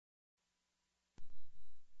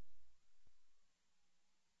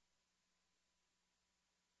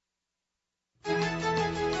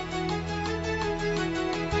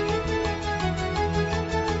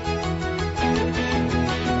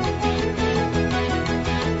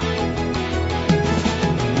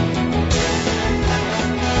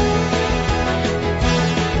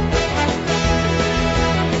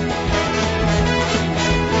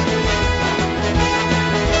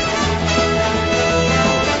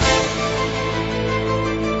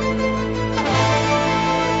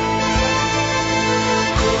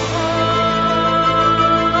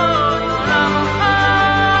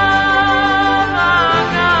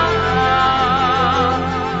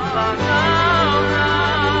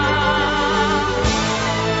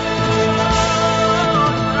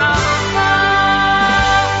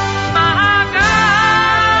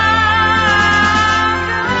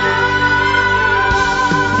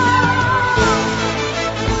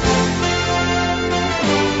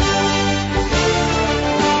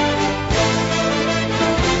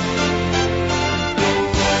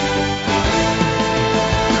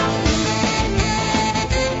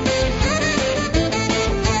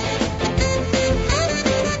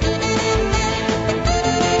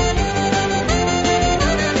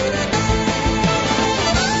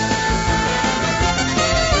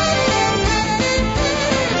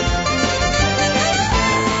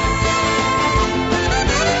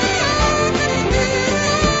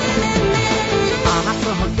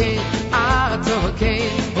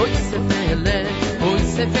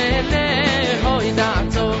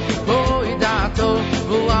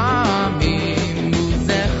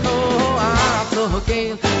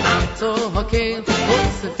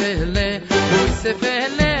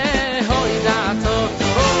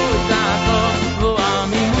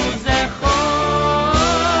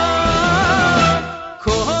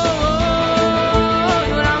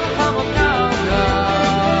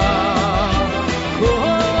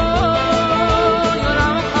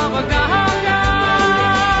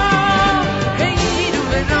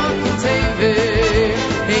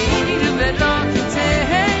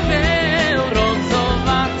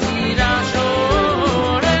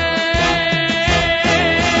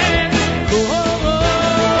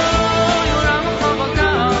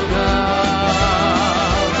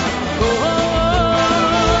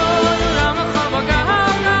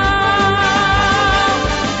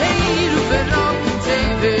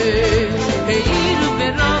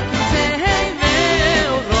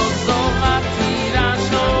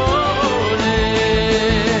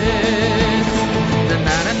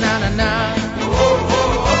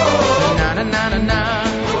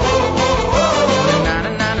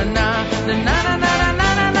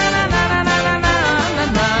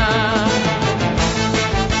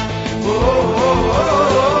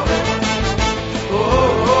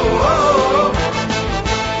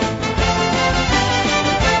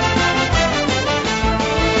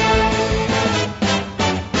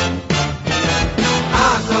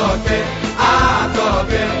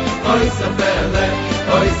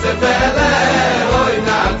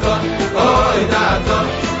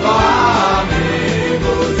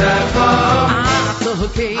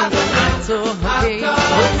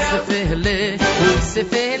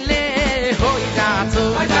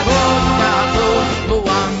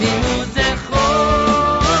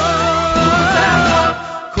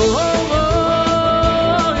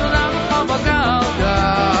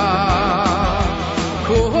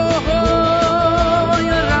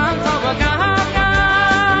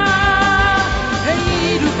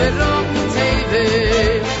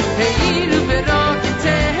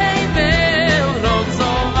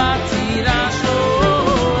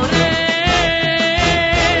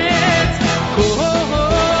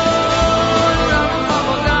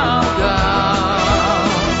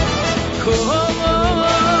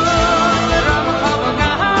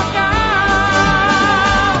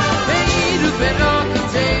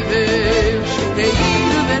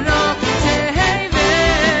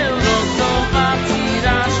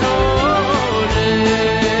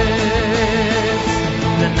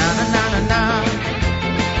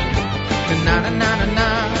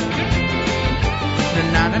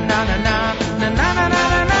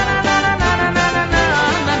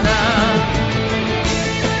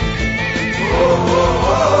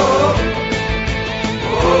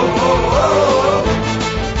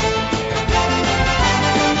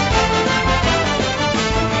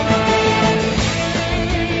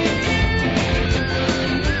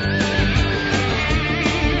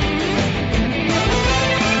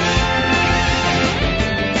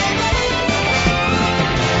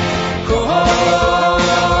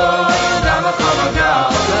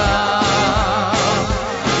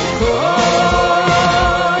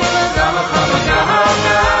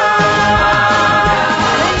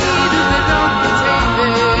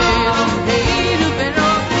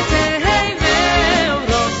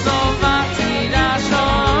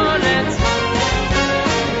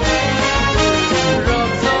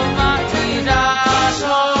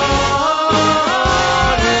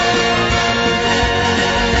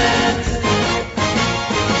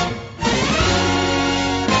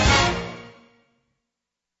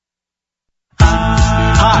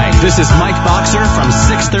This is Mike Boxer from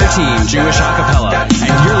 613 Jewish Acapella,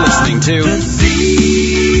 and you're listening to the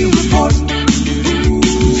Z Report.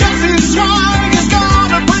 Jesse's trying, is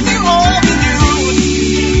gonna bring you all the news.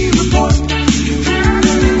 Z Report.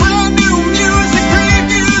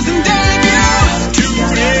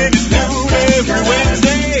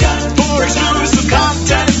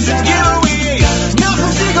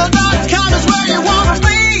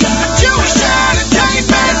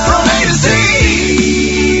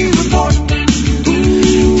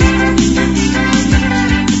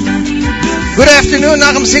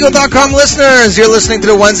 NachumSegal.com listeners, you're listening to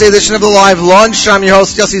the Wednesday edition of the Live Lunch. I'm your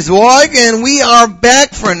host, Yossi Green, and we are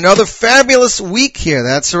back for another fabulous week here.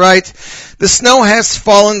 That's right. The snow has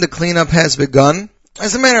fallen, the cleanup has begun.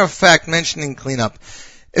 As a matter of fact, mentioning cleanup,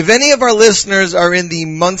 if any of our listeners are in the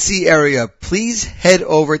Muncie area, please head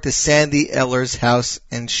over to Sandy Eller's house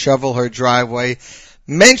and shovel her driveway.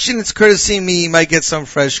 Mention it's courtesy me. You might get some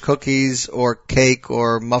fresh cookies or cake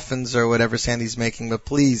or muffins or whatever Sandy's making, but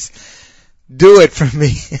please do it for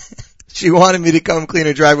me. She wanted me to come clean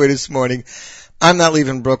her driveway this morning. I'm not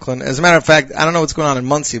leaving Brooklyn. As a matter of fact, I don't know what's going on in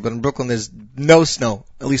Muncie, but in Brooklyn there's no snow,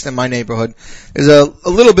 at least in my neighborhood. There's a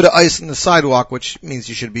little bit of ice on the sidewalk, which means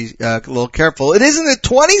you should be a little careful. It is in the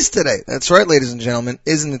 20s today. That's right, ladies and gentlemen.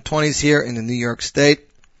 It is in the 20s here in the New York State.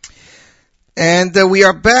 And we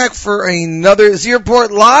are back for another Z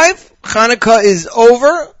Report Live. Hanukkah is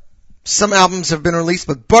over. Some albums have been released,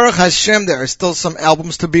 but Baruch Hashem, there are still some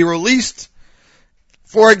albums to be released.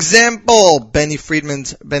 For example, Benny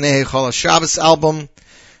Friedman's B'nai Chol Shabbos album,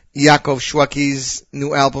 Yaakov Shwekey's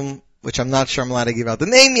new album, which I'm not sure I'm allowed to give out the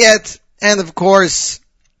name yet, and of course,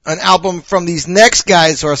 an album from these next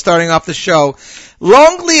guys who are starting off the show.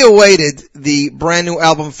 Longly awaited, the brand new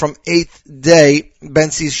album from 8th Day.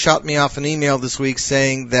 Bensie's shot me off an email this week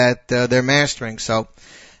saying that they're mastering, so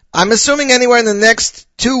I'm assuming anywhere in the next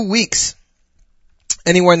 2 weeks,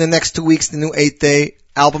 the new 8th Day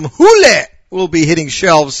album, Hule, will be hitting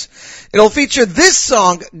shelves. It'll feature this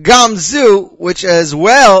song, Gamzu, which as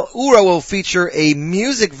well, Ura will feature a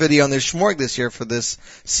music video on the Shmorg this year for this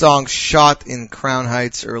song, shot in Crown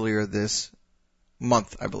Heights earlier this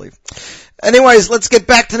month, I believe. Anyways, let's get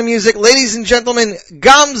back to the music. Ladies and gentlemen,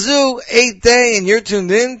 Gamzu, 8th Day, and you're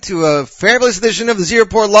tuned in to a fabulous edition of the Z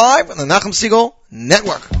Report Live on the Nachum Segal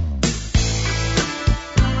Network.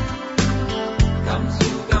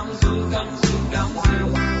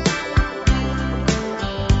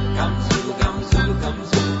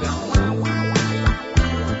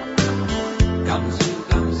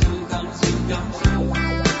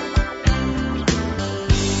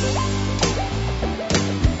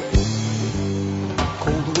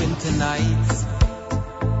 Nights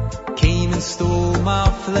came and stole my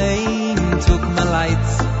flame, took my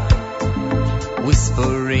lights,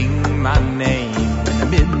 whispering my name in the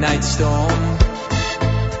midnight storm,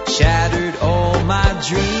 shattered all my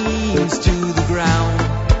dreams to the ground,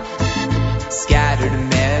 scattered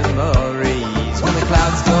memories when the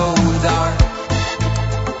clouds go dark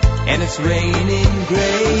and it's raining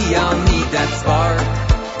gray. I'll need that spark,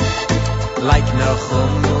 like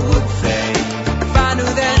Nachum would say. If I knew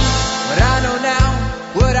then what I know now,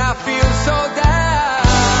 would I feel so down?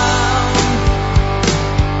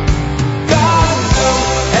 Gonzo,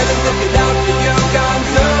 heaven's looking out for you,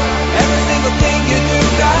 Gonzo. Every single thing you do,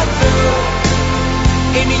 Gonzo.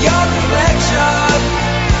 In your reflection,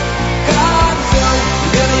 Gonzo.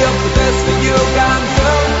 You really hope the best for you,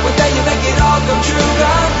 Gonzo. One day you make it all come true,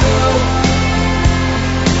 Gonzo.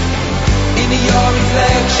 In your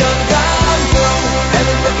reflection, Gonzo.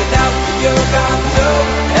 Heaven's looking out for you, Gonzo.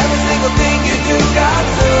 Every single thing you do,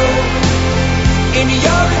 Gonzo. In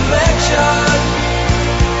your reflection,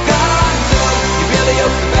 Gonzo. You really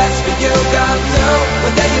hope the best for you, Gonzo.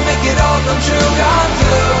 One day you make it all come true,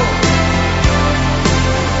 Gonzo.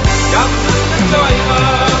 Gonzo the Toiva.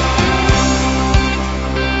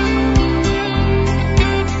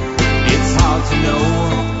 It's hard to know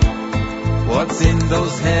what's in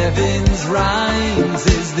those heavens' rhymes.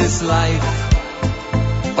 Is this life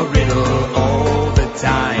a riddle all the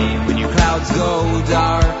time? When your clouds go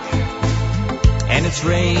dark and it's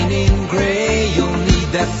raining gray, you'll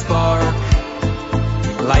need that spark,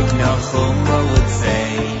 like Nachum would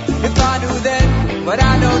say. If I knew then what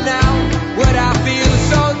I know now, would I feel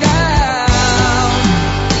so down?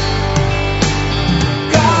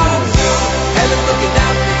 Gonzo, heaven's looking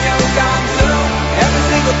out for you, Gonzo. Every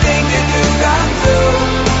single thing you do, Gonzo.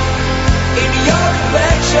 In your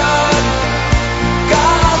reflection,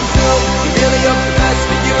 Gonzo. You really hope the best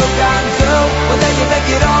for you, Gonzo. Well then you make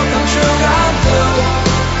it all come true, Gonzo.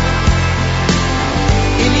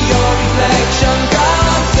 In your reflection,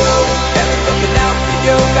 Gonzo. Heaven's looking out for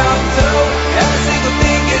you, Gonzo. Every single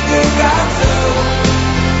thing you do, Gonzo.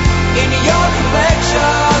 In your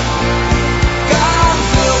reflection,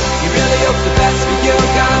 Gonzo. You really hope the best for you,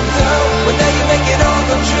 Gonzo. Well then you make it all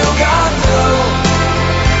come true, Gonzo.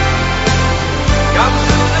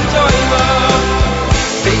 Gonzo the Toiva.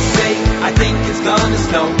 They say, I think it's gonna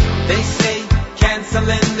snow. They say,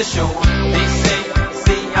 canceling the show. They say,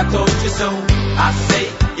 see, I told you so. I say,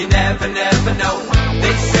 you never know.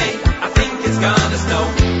 They say, I think it's gonna snow.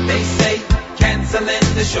 They say, canceling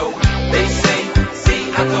the show. They say,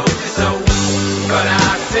 see, I told you so. But I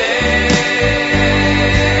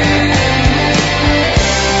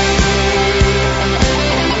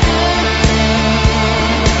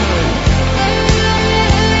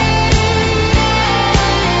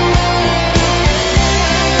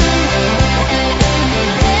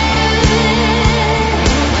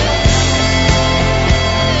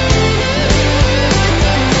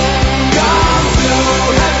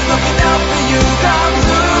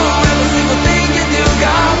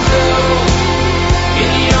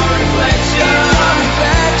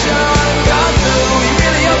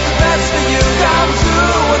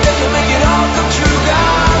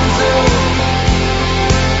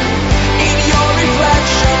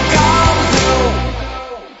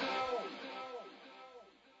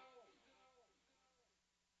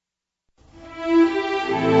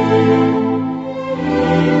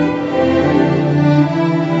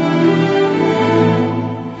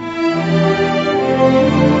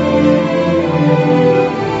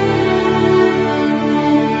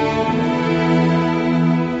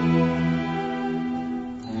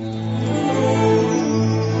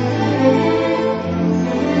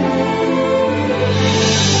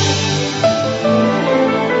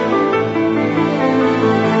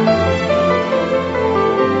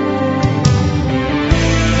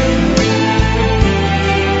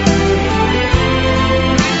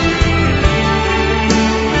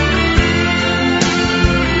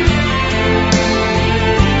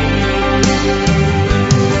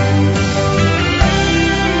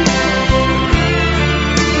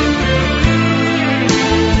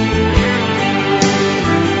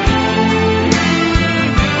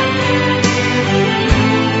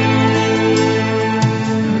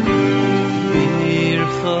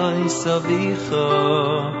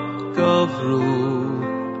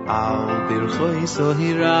al birchoi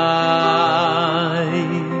sohirai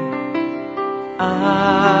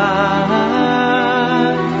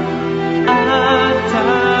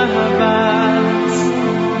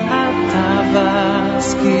Atavas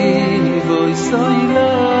ki voy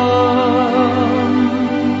soilom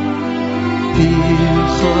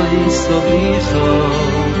birchoi sohicho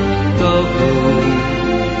tovu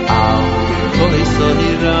al birchoi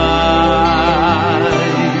sohirai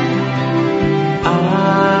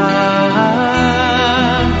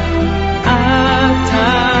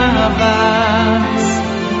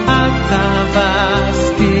Atavas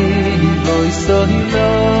ki voy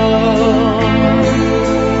soilom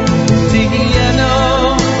Tihieno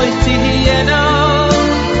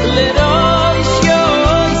leroish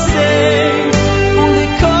yosei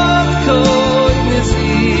ulikol kol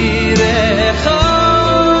nezirecha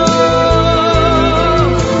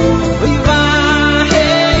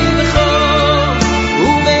uivaheilcho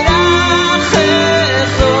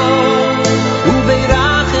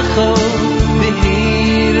ubeirachecho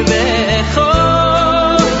v'hir becho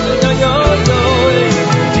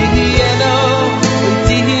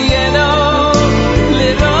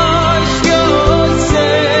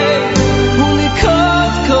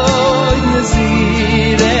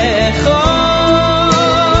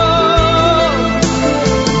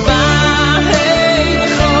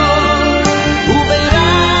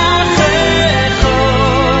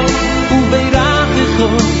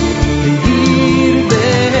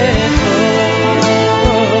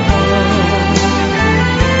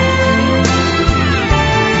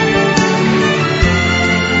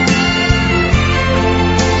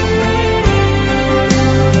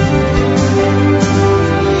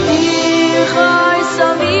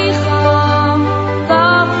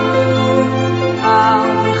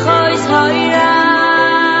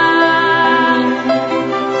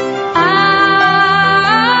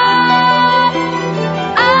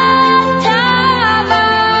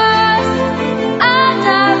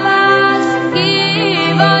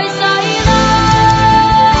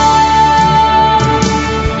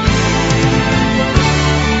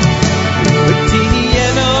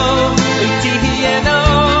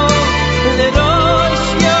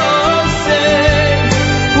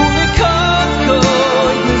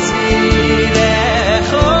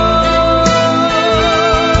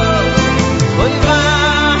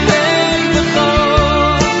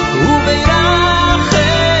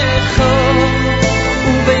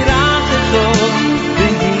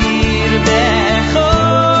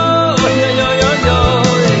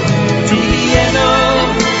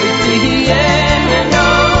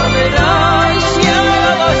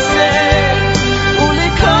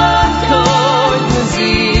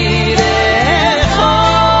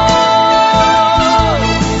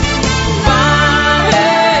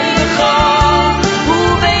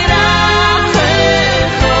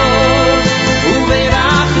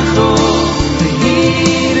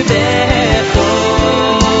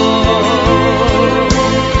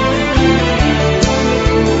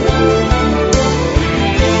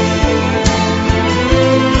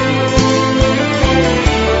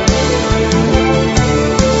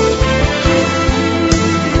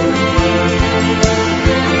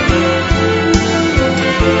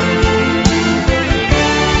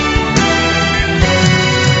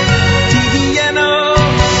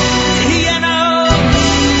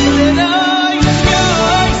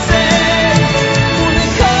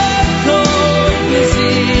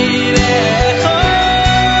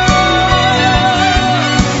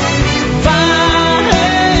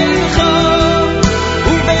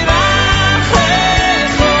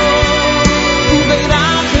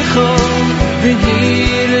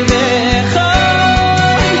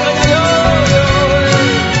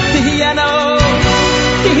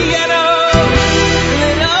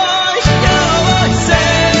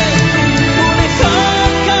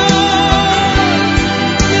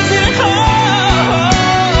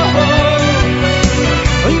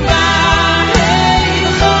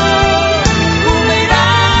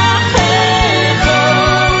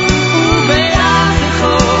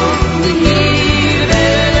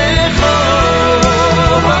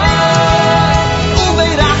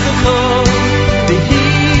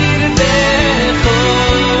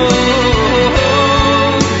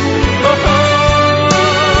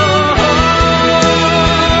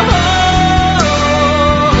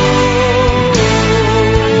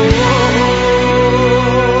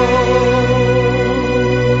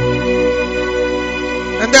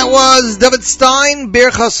was David Stein,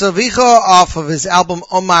 Birchas Avicha, off of his album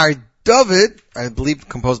Omar David, I believe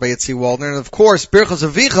composed by Yitzi Waldner, and of course Birchas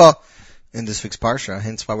Avicha in this week's Parsha,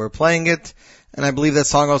 hence why we're playing it. And I believe that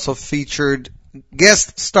song also featured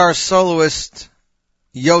guest star soloist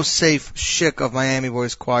Yosef Schick of Miami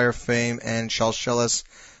Boys Choir fame and Shalsheles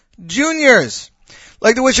Juniors. I'd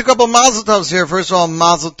like to wish a couple of mazel tovs here. First of all,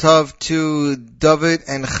 mazel tov to David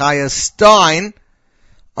and Chaya Stein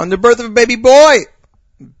on the birth of a baby boy.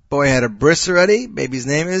 Boy had a bris already. Baby's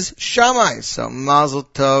name is Shammai. So mazel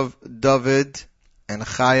tov, David and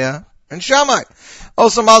Chaya and Shammai.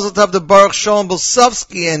 Also mazel tov to Baruch Shalom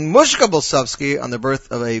Bolsovsky and Mushka Bolsovsky on the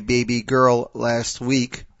birth of a baby girl last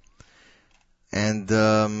week. And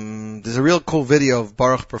there's a real cool video of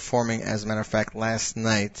Baruch performing, as a matter of fact, last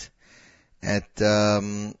night at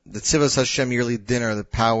the Tzivos Hashem yearly dinner, the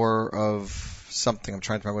power of something. I'm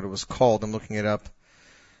trying to remember what it was called. I'm looking it up.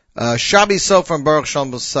 Shabby So from Baruch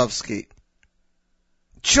Shalom Bolsovsky.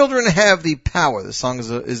 Children have the power. The song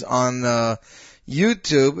is on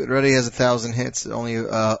YouTube. It already has 1,000 hits. It only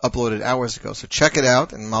uploaded hours ago. So check it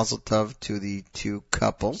out. And mazel tov to the two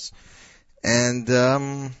couples. And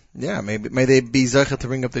may they be zeicha to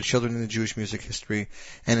bring up the children in the Jewish music history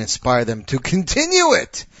and inspire them to continue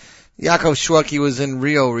it. Yaakov Shweki was in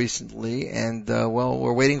Rio recently, and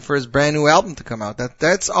we're waiting for his brand new album to come out.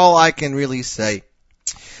 That's all I can really say.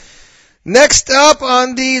 Next up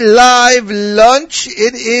on the live lunch,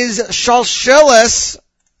 it is Shalsheles,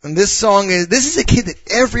 and this is a kid that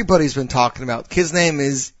everybody's been talking about. The kid's name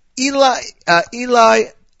is Eli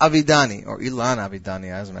Avidani, or Ilan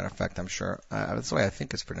Avidani, as a matter of fact, I'm sure. That's the way I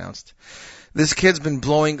think it's pronounced. This kid's been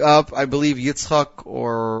blowing up. I believe Yitzchak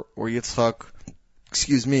or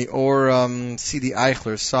C.D.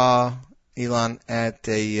 Eichler saw Ilan at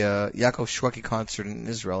a Yaakov Shweki concert in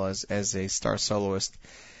Israel as a star soloist.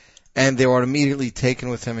 And they were immediately taken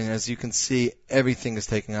with him, and as you can see, everything is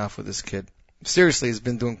taking off with this kid. Seriously, he's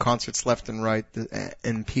been doing concerts left and right,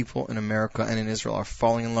 and people in America and in Israel are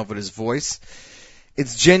falling in love with his voice.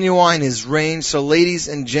 It's genuine, his range. So ladies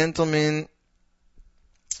and gentlemen,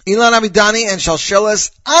 Ilan Abidani and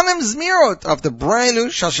Shalsheles Anim Zmirot of the brand new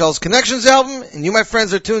Shalsheles Connections album. And you, my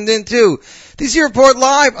friends, are tuned in to the Z Report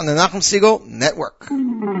Live on the Nachum Segal Network.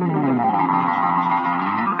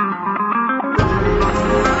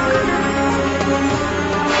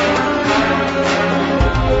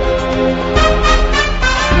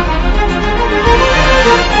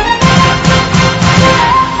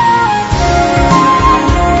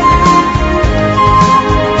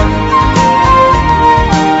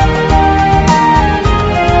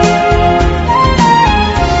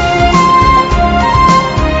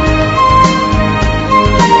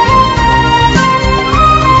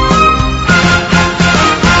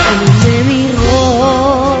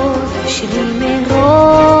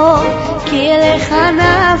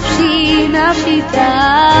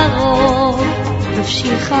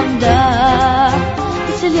 נפשי חמדה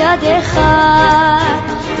אצל ידך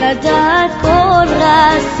לדעת כל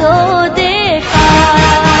רסודך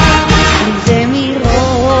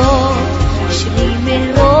זמירות שלי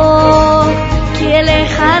מרוב כי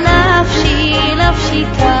אליך נפשי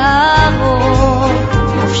תרוב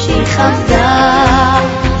נפשי חמדה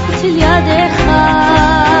אצל ידך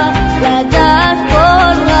לדעת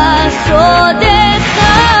כל רסודך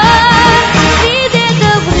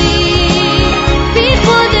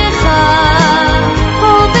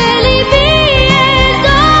בליבי אל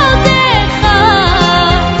דודך,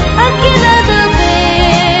 אל כן אדבר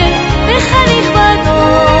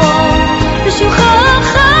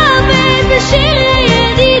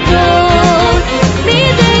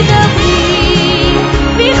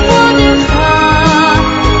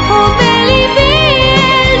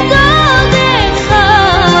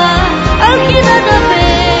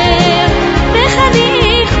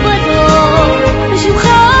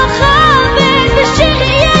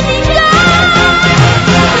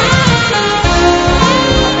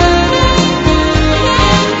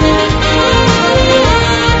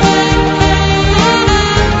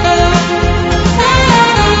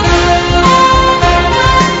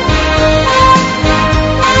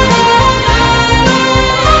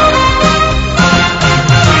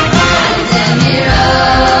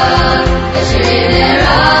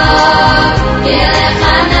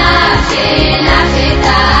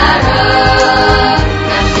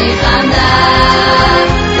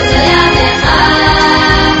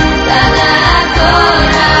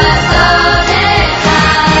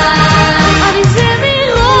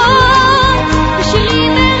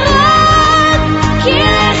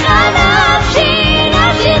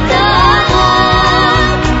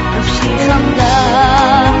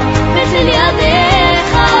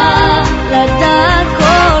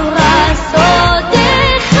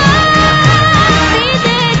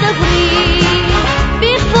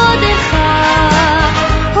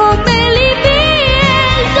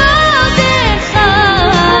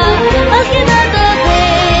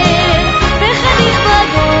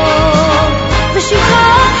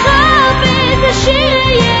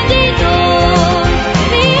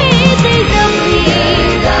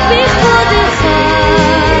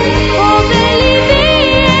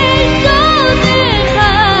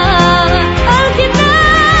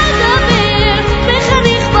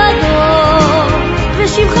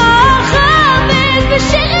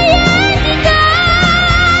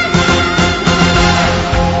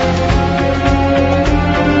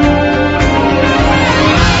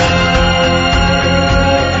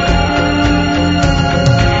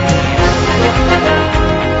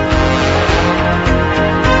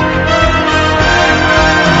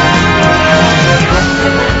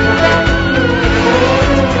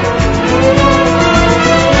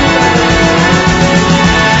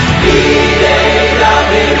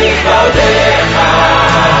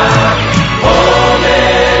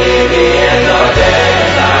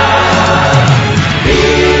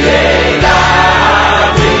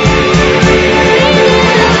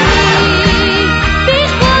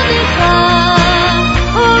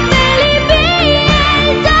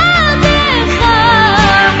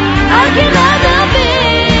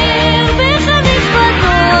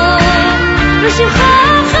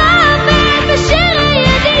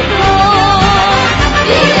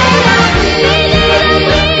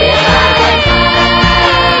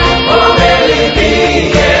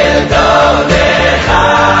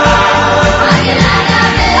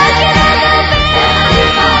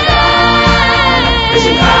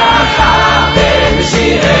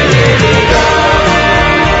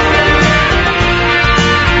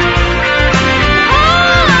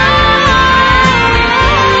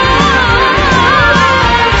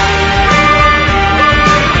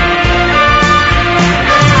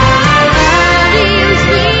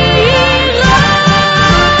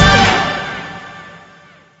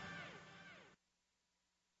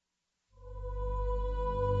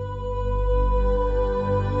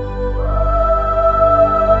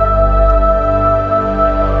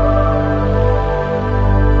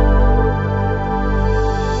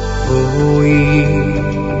בואי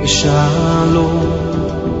בשלום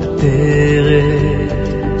דרך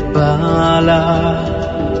בעלה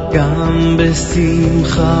גם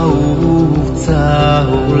בשמחה ובצהולה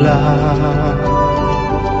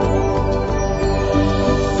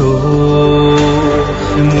תוך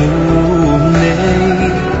אמוני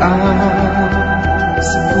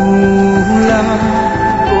סגולה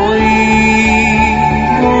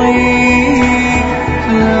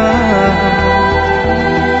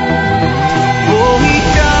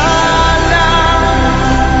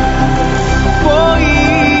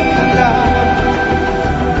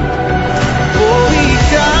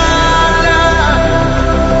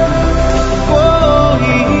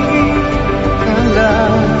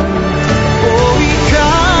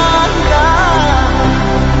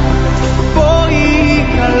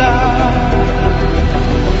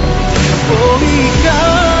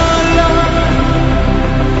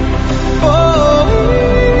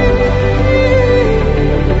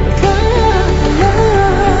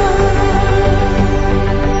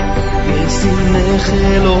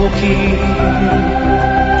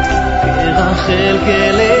כרחל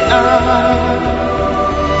כלאה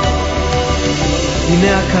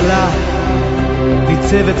הנה הכלה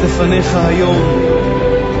ניצבת לפניך היום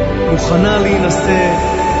מוכנה להינשא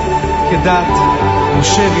כדת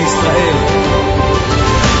משה וישראל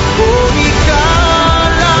בואי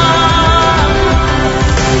כלה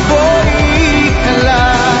בואי כלה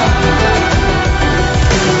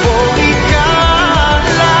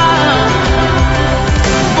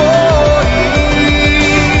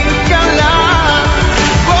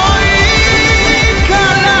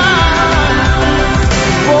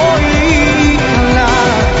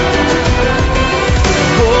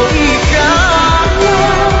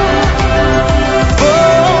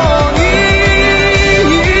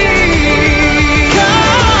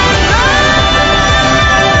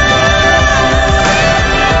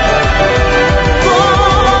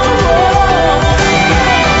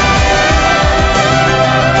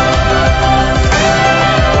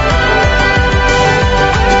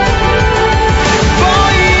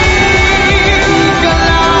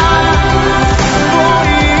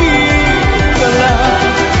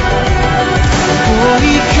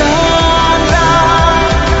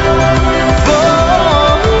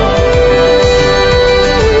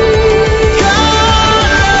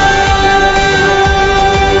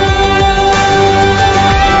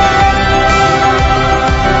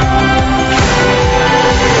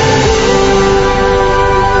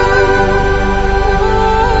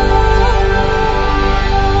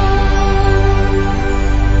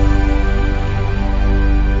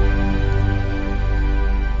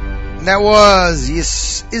That was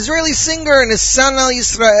Israeli singer Nesanel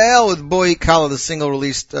Yisrael with Boee Kallah, the single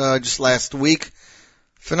released just last week.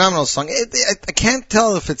 Phenomenal song. I can't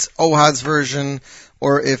tell if it's Ohad's version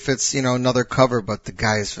or if it's another cover, but the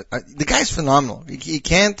guy's phenomenal. You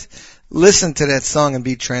can't listen to that song and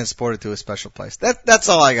be transported to a special place. That's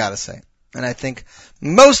all I gotta say. And I think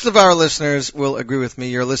most of our listeners will agree with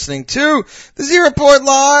me. You're listening to the Z Report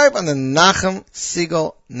Live on the Nachum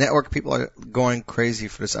Segal Network. People are going crazy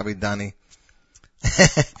for this Abidani.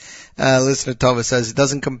 Listener Tova says it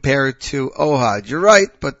doesn't compare to Ohad. You're right,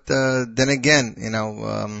 but then again,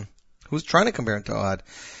 who's trying to compare it to Ohad?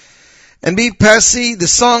 And B. Percy, the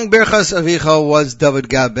song Birchas Avicha was David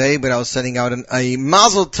Gabe, but I was sending out a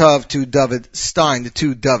Mazel Tov to David Stein, the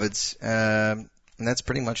two Davids. And that's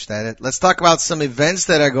pretty much that. Let's talk about some events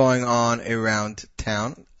that are going on around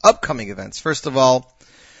town. Upcoming events. First of all,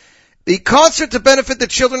 the concert to benefit the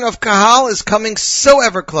children of Kahal is coming so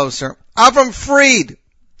ever closer. Avram Fried,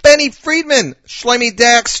 Benny Friedman, Shloime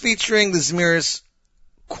Dax featuring the Zmiris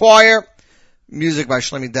Choir, music by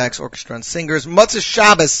Shloime Dax Orchestra and Singers. Motzei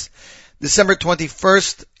Shabbos, December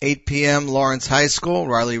 21st, 8 p.m., Lawrence High School,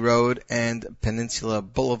 Riley Road and Peninsula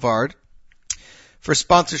Boulevard. For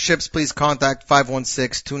sponsorships, please contact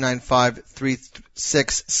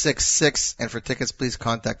 516-295-3666. And for tickets, please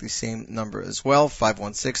contact the same number as well,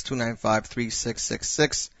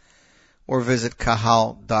 516-295-3666. Or visit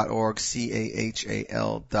kahal.org,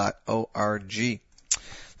 CAHAL.org.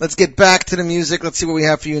 Let's get back to the music. Let's see what we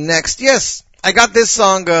have for you next. Yes, I got this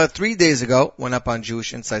song 3 days ago. Went up on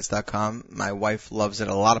JewishInsights.com. My wife loves it.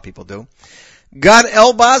 A lot of people do. Gad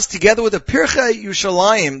Elbaz, together with the Pirchei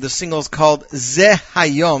Yerusholayim, the single is called Zeh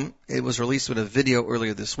Hayom. It was released with a video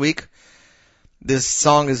earlier this week. This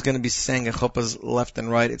song is going to be sang at chuppahs left and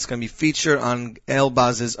right. It's going to be featured on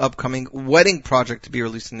Elbaz's upcoming wedding project to be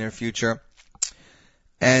released in the near future.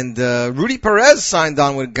 And Rudy Perez signed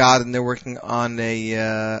on with Gad, and they're working on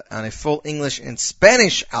a full English and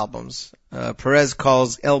Spanish albums. Perez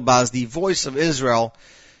calls Elbaz the voice of Israel,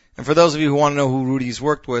 And for those of you who want to know who Rudy's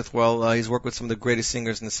worked with, well, he's worked with some of the greatest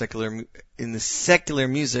singers in the secular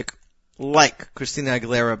music, like Christina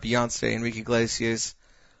Aguilera, Beyonce, Enrique Iglesias,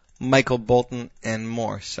 Michael Bolton, and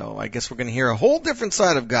more. So I guess we're going to hear a whole different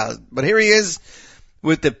side of God. But here he is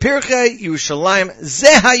with the Pirchei Yerusholayim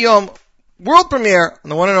Zeh Hayom world premiere on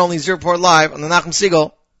the one and only Z Report Live on the Nachum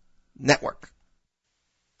Segal Network.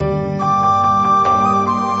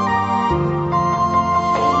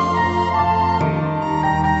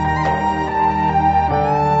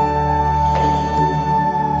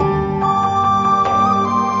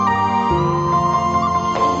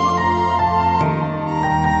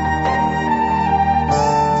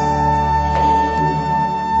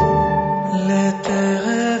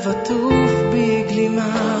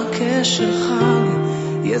 של חג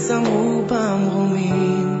יזמרו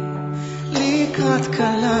במרומים לקראת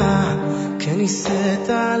קלה כניסת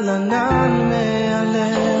על ענן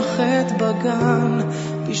מהלכת בגן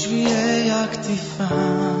בשביעי הכתיפה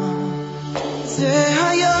זה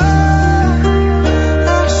היום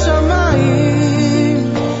השמיים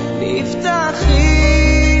נפתחים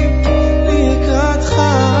לקראת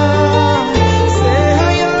חג זה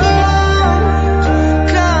היום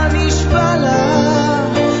כאן נשבלה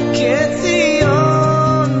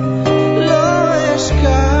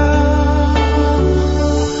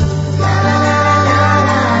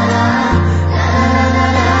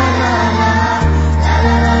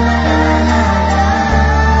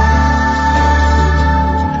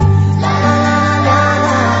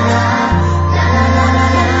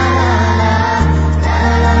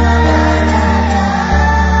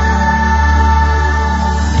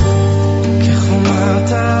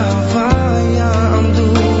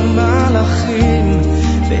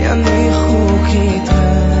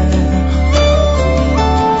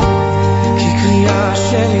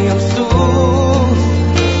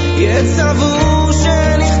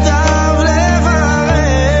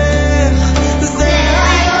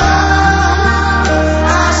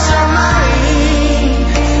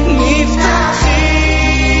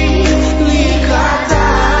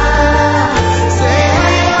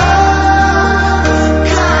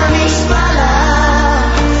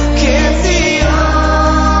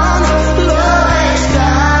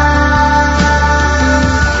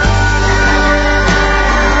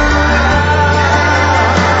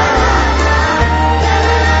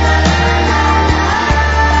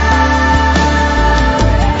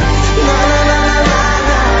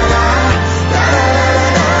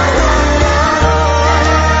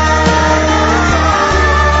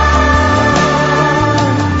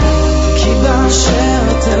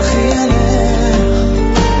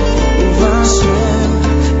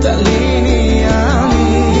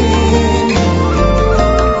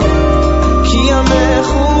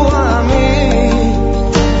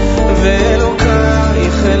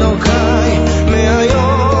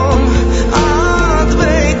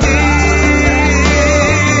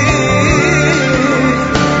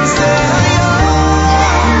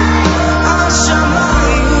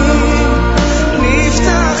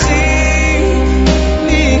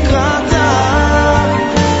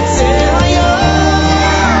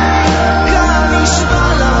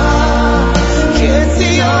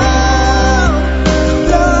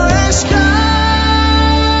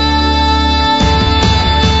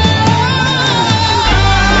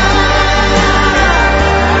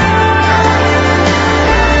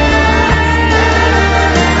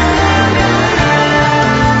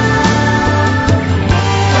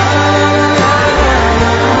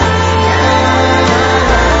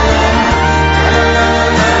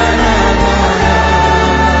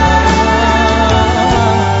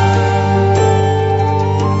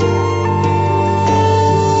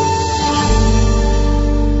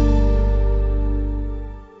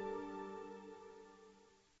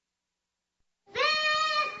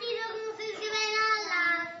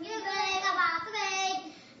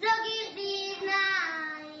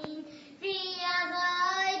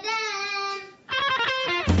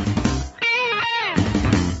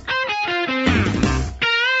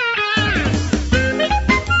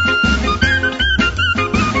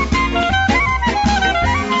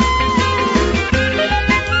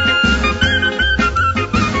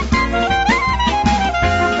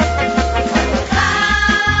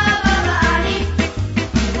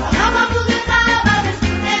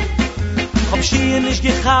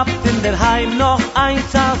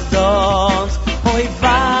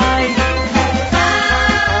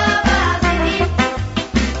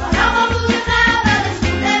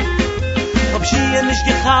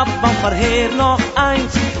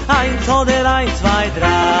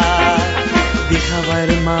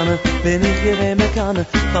Weile Manne, bin ich gewähme Kanne,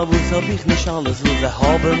 verwus hab ich nicht alles, wo sie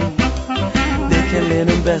haben. Die kann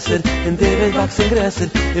lernen besser, in der Welt wachsen größer,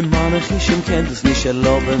 im Manne Chischem kennt es nicht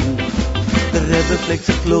erlauben. Der Rebbe pflegt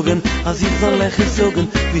sich klugen, als ich soll lächeln sogen,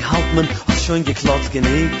 wie halt man, als schon geklotzt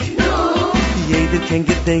genick. Jeder kann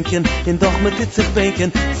gedenken, in doch mit dit sich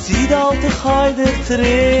bänken, zieh der alte Heider zurück.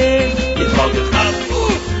 Ich hab gehabt,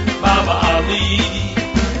 Mama Ali,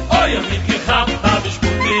 oh, ich hab nicht gehabt, hab ich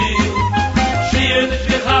gut viel. Schier nicht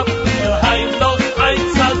gehabt, der Heim noch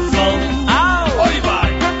eins als Sohn. Oi, wei.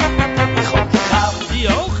 Ich hab gehabt, Die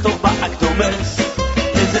auch? doch bei Aktomes,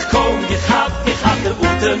 in sich kaum gehabt der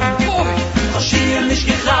Uten. Hab Schier nicht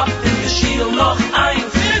gehabt, in der Schiel noch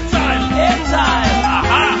eins. Erzähl.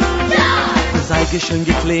 Aha. Sei geschön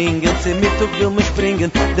geklingelt, sie Mittag will mich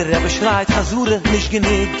springen, der Rebbe schreit, Hasure nicht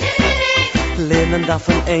genick. Lernen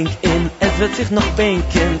davon eng in, es wird sich noch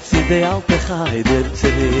bänken, zieh die alte Heider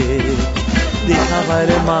zurück. Die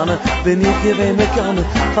Chawaire Manne, bin ich gewähme Kanne,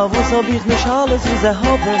 verwus hab ich nicht alles, wie sie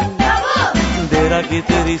haben. Der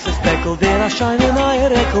Agitter ist es Deckel, der erscheinen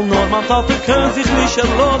eier Eckel, nur man Tate können sich nicht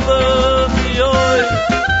erlauben. Joi.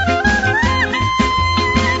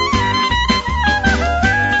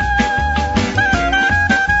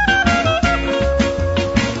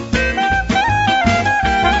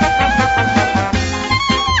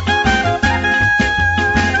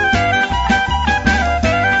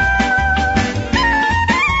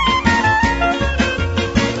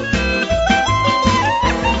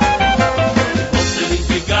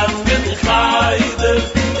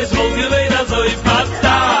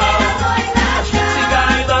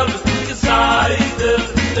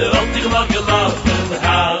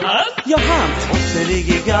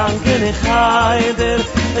 Gegangen ich heider,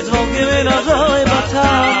 es wohl gewinn also immer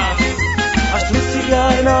Tag. Als du sie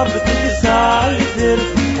gein ab, du Seider,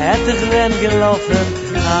 hätte ich renn gelaufen.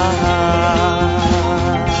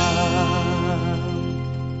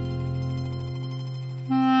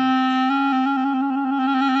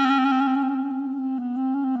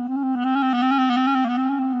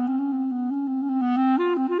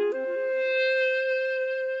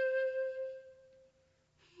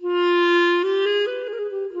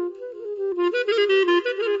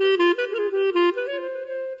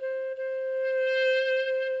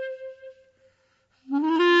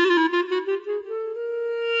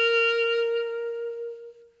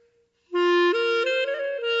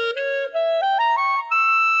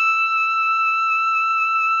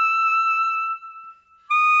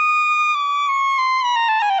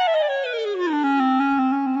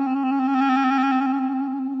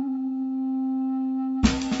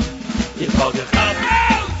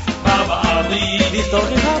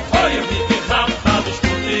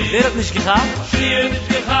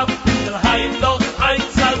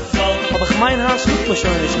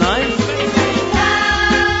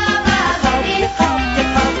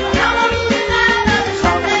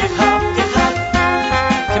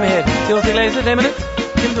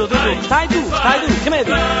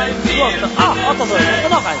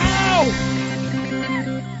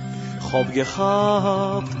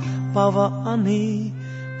 Gehabt, Baba Ani.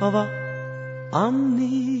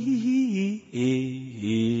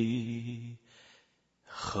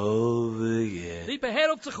 Lipa,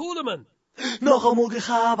 her op de goede man. Nog einmal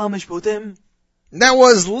gehabt, am Sputem. That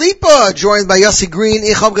was Lipa, joined by Yossi Green,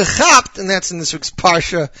 Ich hab gehabt, and that's in this week's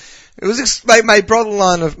Parsha. It was my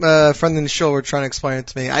brother-in-law and a friend in the show were trying to explain it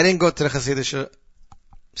to me. I didn't go to the Hasidische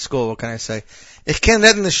school, what can I say? Ich ken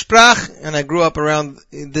reden the Sprach, and I grew up around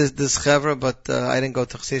this chevra, but I didn't go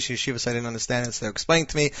to Chassidish yeshiva, so I didn't understand it. So they explained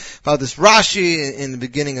to me about this Rashi in the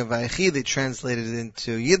beginning of Vayechi. They translated it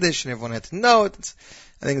into Yiddish, and everyone had to know it.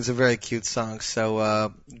 I think it's a very cute song.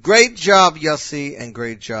 So great job, Yossi, and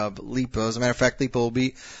great job, Lipa. As a matter of fact, Lipa will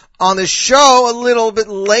be on the show a little bit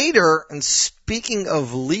later. And speaking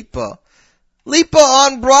of Lipa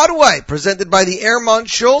on Broadway, presented by the Airmont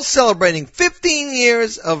Shul, celebrating 15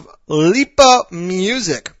 years of Lipa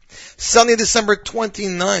music. Sunday, December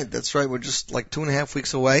 29th. That's right, we're just like 2.5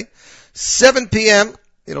 weeks away. 7 p.m.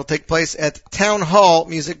 It'll take place at Town Hall.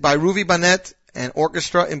 Music by Ruvi Banet and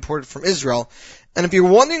orchestra imported from Israel. And if you're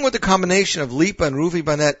wondering what the combination of Lipa and Ruvi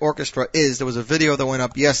Banet Orchestra is, there was a video that went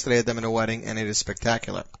up yesterday of them in a wedding, and it is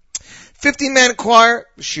spectacular. 15-man choir,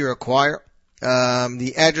 Shira Choir.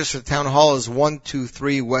 The address for the town hall is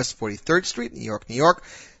 123 West 43rd Street, New York, New York.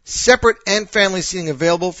 Separate and family seating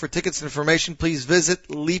available. For tickets and information, please visit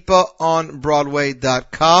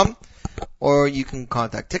lipaonbroadway.com, or you can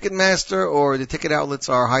contact Ticketmaster, or the ticket outlets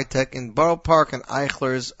are High Tech in Borough Park and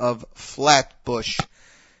Eichler's of Flatbush.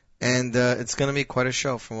 And it's going to be quite a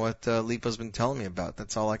show from what Lipa's been telling me about.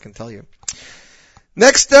 That's all I can tell you.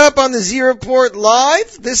 Next up on the Z Report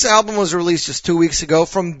Live, this album was released just 2 weeks ago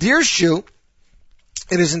from Dirshu.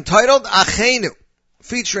 It is entitled Acheinu,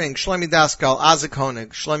 featuring Shloime Daskal, Azik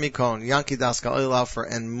Honig, Shloime Kohn, Yanki Daskal, Eli Laufer,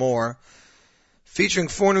 and more. Featuring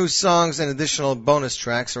 4 new songs and additional bonus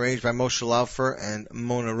tracks arranged by Moshe Laufer and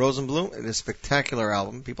Mona Rosenblum. It is a spectacular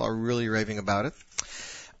album. People are really raving about it.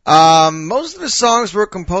 Most of the songs were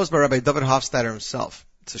composed by Rabbi David Hofstadter himself.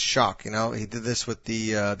 It's a shock, you know. He did this with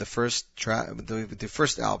the first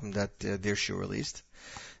album that Dirshu released.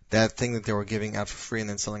 That thing that they were giving out for free and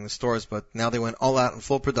then selling in the stores, but now they went all out in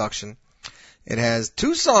full production. It has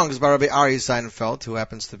 2 songs by Rabbi Ari Seinfeld, who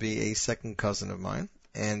happens to be a second cousin of mine,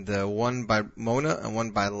 and one by Mona and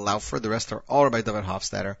one by Laufer. The rest are all by David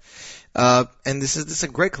Hofstadter. And this is a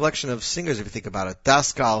great collection of singers if you think about it.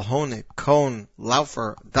 Daskal, Honig, Kohn,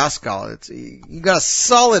 Laufer, Daskal. You got a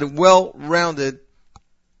solid, well-rounded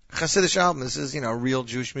Hasidic album. This is, real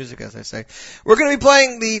Jewish music, as I say. We're going to be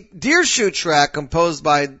playing the Dirshu track composed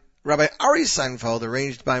by Rabbi Ari Seinfeld,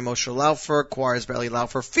 arranged by Moshe Laufer, choirs by Eli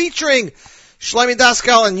Laufer, featuring Shloime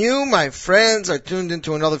Daskal, and you, my friends, are tuned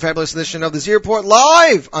into another fabulous edition of the Z Report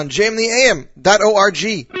Live on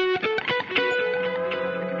jmtheam.org.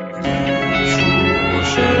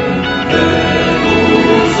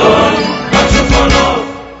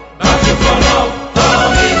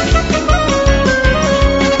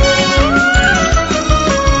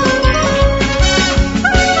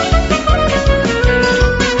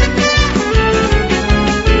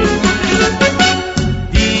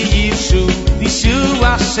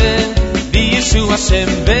 Hashem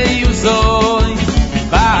ve'yuzoi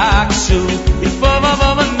Bakshu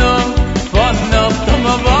Ifovavavano Fonov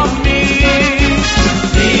Tomavomi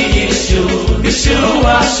Yishu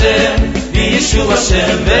Hashem Yishu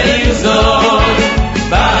Hashem ve'yuzoi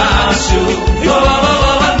Bakshu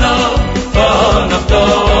Ifovavavano Fonov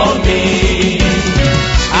Tomi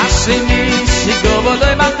Ashimi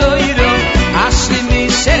Shigovodoi Batoiro Ashimi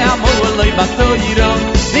She'amoloi Batoiro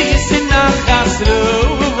Visinach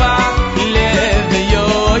Chasruva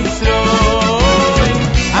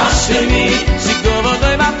Ashimi,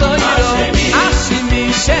 Shigovodoi Batoiro, Ashimi,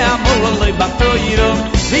 She'amoloi Batoiro,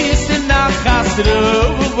 Visinach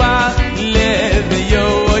Chasruva, Leveyo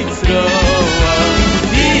Yitzro.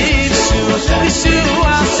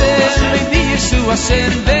 Dirshu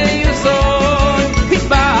Hashem ve'yuzoi,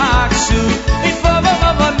 Bakshu,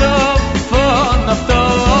 Ifovavavano, Fonov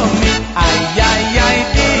Tomi, Ay,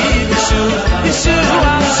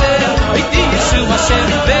 Dirshu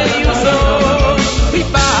Hashem ve'yuzoi,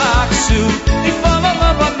 Bakshu,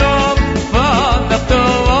 Ifovavavano, Fonov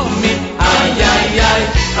Tomi, Ay,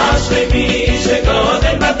 Ashlemi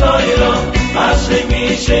shegodel batoiro, Ashlemi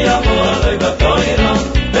she'amoloi batoiro,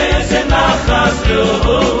 Ve'zenach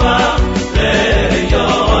chasruva, le'yo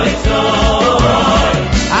yitzroi.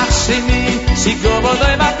 Ashlemi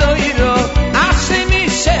shegodel batoiro, Ashlemi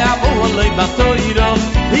she'amoloi batoiro,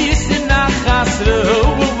 Ve'zenach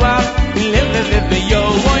chasruva, le'yo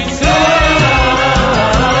yitzroi.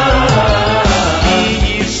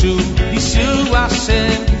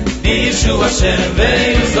 Dirshu Hashem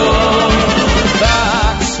ve'yuzoi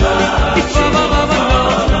Bakshu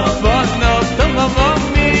Ifovavavano Fonov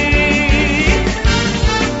Tomavomi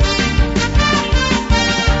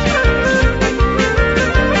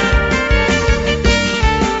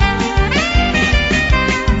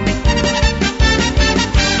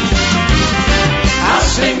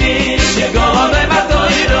Ashemi shegodel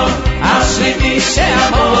batoiro, Ashemi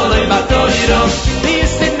she'amoloi batoiro,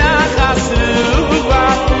 Visinach chasruva,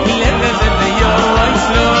 leveyo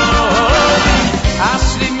yitzroi.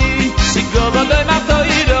 Ashemi shegodel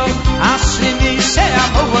batoiro, Ashemi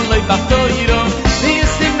she'amoloi batoiro,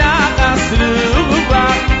 Visinach chasruva,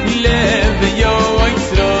 leveyo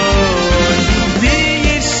yitzroi.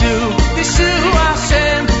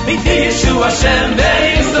 Dirshu Hashem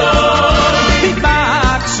ve'yuzoi,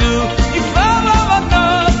 Bakshu Ifovavano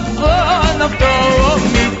Fonov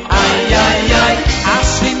Tomi, Ay,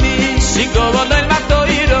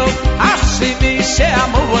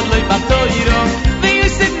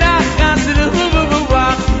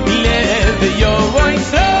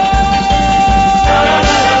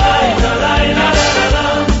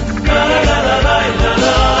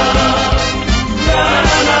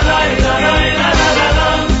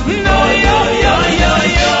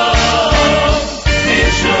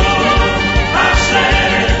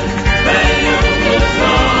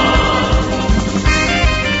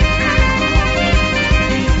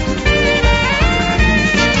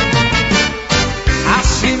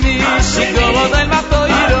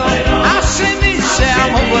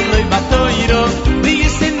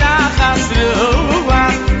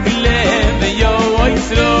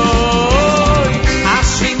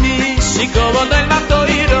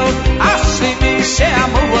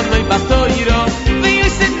 batoiro vi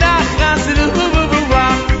sit nachas ruwa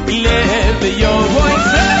leve yo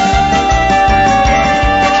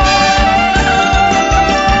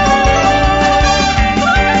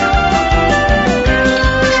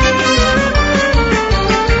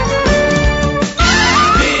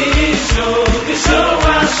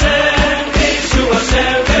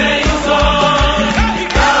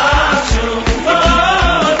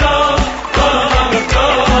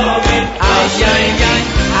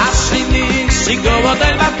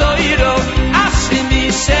Del batoiro,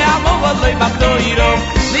 ashimi she amo del batoiro,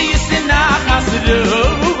 listen na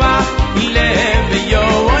hasruva, leve yo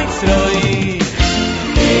oitroi.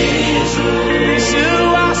 Bishu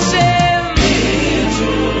Hashem,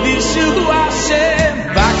 Bishu Hashem,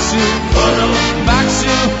 Bakshu,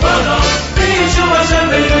 Bakshu, Bishu Hashem,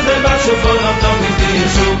 Bakshu,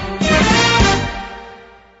 Bishu.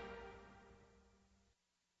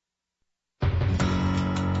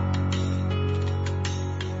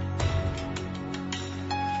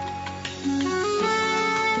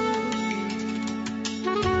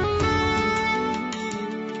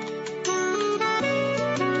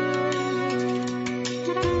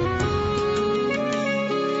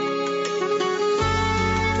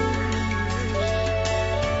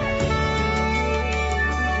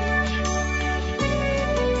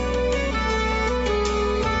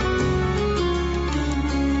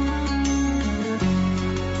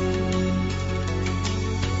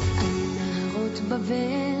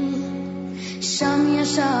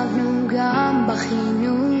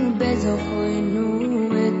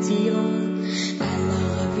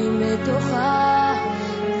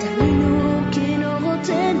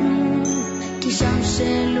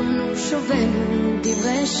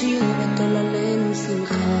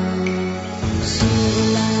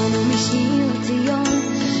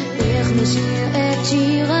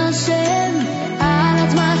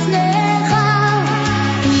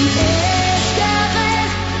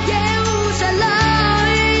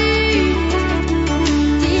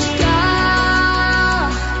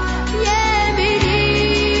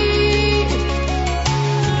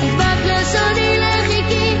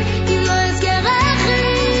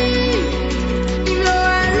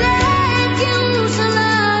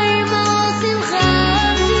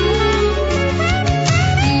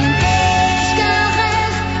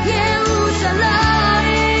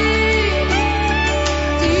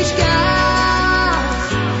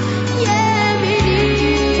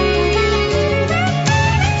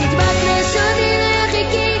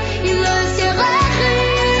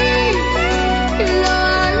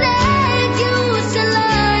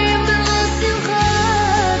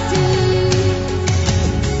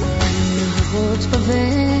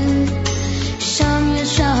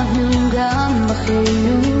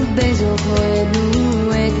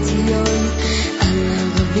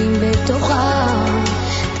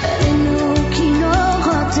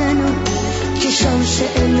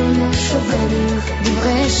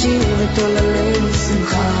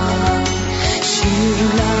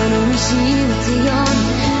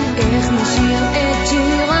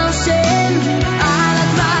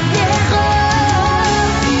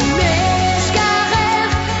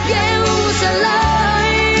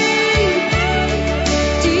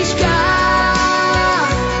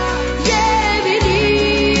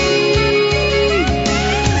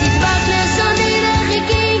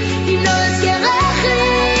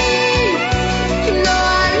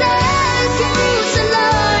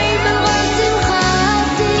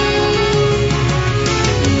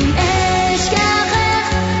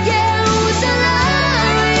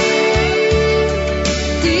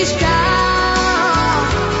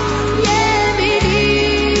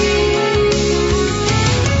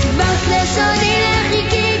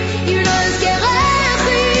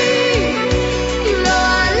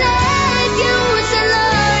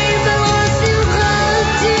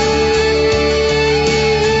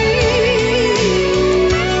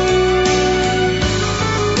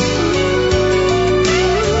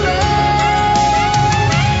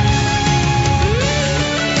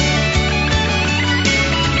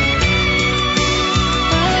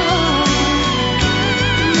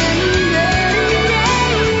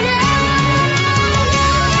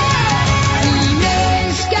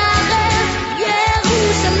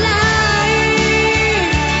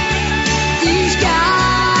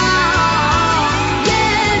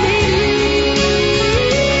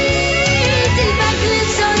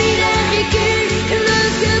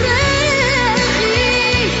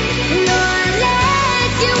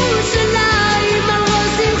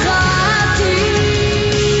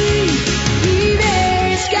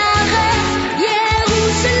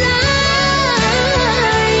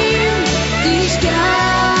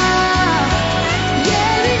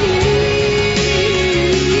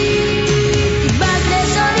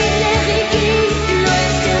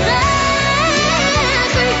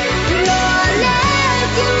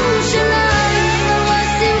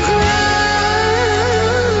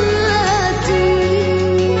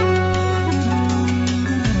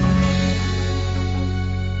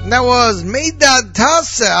 And that was Meidad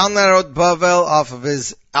Tase Al Narod Bavel off of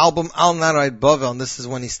his album Al Narod Bavel. And this is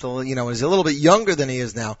when he's still, he's a little bit younger than he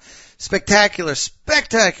is now. Spectacular,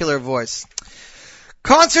 spectacular voice.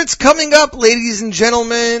 Concerts coming up, ladies and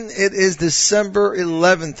gentlemen. It is December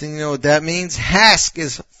 11th, and you know what that means? Hask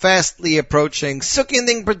is fastly approaching.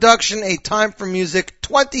 Sukkinding Production, A Time for Music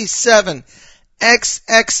 27.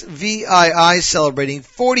 XXVII celebrating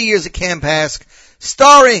 40 years of Camp Hask.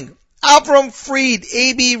 Starring Avram Fried,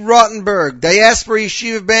 A.B. Rottenberg, Diaspora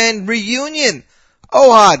Yeshiva Band Reunion,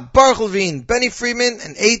 Ohad, Baruch Levine, Benny Friedman,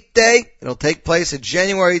 an 8th day. It'll take place at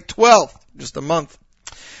January 12th, just a month.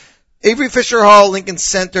 Avery Fisher Hall, Lincoln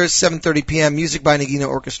Center, 7:30 p.m. Music by Nagina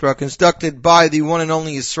Orchestra, conducted by the one and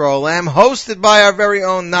only Yisrael Lamb, hosted by our very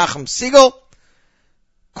own Nachum Siegel,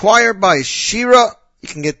 choir by Shira. You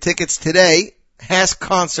can get tickets today,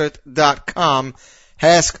 haskconcert.com,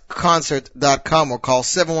 haskconcert.com, or call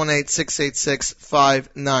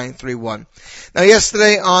 718-686-5931. Now,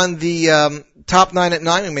 yesterday on the Top 9 at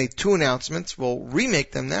 9, we made 2 announcements. We'll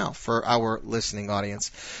remake them now for our listening audience.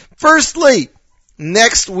 Firstly,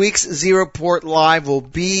 next week's Z Report Live will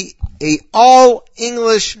be a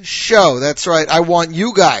all-English show. That's right. I want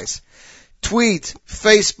you guys. Tweet,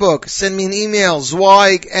 Facebook, send me an email,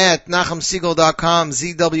 zweig@nachumsiegel.com,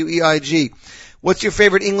 ZWEIG. What's your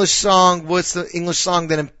favorite English song? What's the English song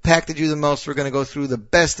that impacted you the most? We're going to go through the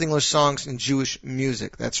best English songs in Jewish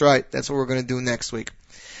music. That's right. That's what we're going to do next week.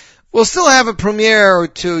 We'll still have a premiere or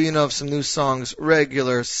two, of some new songs,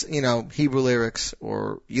 regular, Hebrew lyrics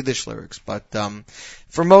or Yiddish lyrics. But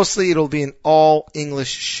for mostly, it'll be an all-English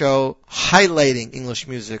show highlighting English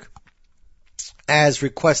music as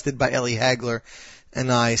requested by Ellie Hagler.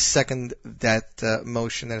 And I second that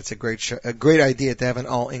motion, that it's a great idea to have an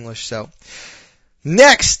all-English show.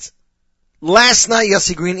 Next, last night,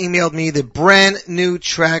 Yossi Green emailed me the brand new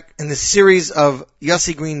track in the series of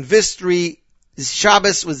Yossi Green Vistry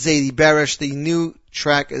Shabbos with Zeidy Berish. The new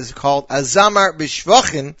track is called Azamer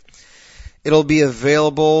Beshvochin. It'll be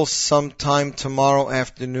available sometime tomorrow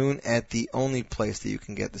afternoon at the only place that you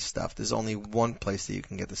can get the stuff. There's only one place that you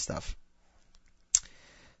can get the stuff.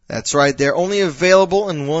 That's right. They're only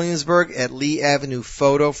available in Williamsburg at Lee Avenue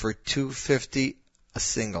Photo for $2.50 a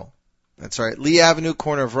single. That's right. Lee Avenue,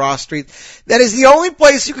 corner of Ross Street. That is the only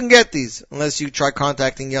place you can get these, unless you try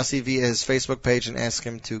contacting Yossi via his Facebook page and ask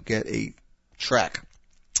him to get a track.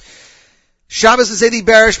 Shabbos with Zeidy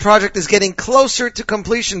Berish project is getting closer to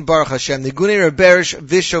completion, Baruch Hashem. The Gunei Berish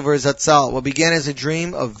Vishover Zatzal, what began as a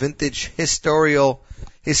dream of vintage historical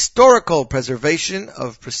preservation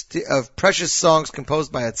of precious songs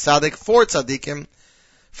composed by a tzaddik for tzaddikim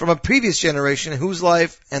from a previous generation whose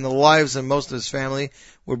life and the lives of most of his family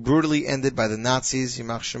were brutally ended by the Nazis,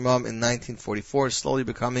 Yimach Shemam, in 1944, slowly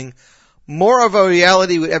becoming more of a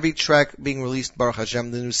reality with every track being released, Baruch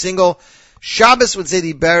Hashem. The new single, Shabbos with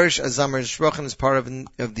Zeidy Berish, Azamer Beshvochin, is part of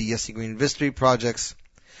the Yossi Green Vistry projects,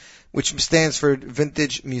 which stands for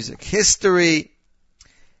Vintage Music History.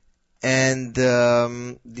 And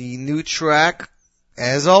the new track,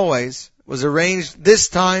 as always, was arranged this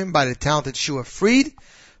time by the talented Shua Fried.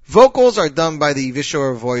 Vocals are done by the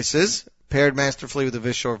Vishor voices, paired masterfully with the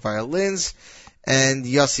Vishor violins. And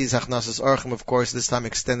Yossi's Achnasas Orchim, of course, this time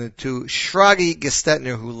extended to Shragee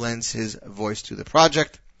Gestetner, who lends his voice to the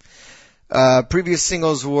project. Previous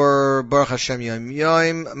singles were Baruch Hashem Yom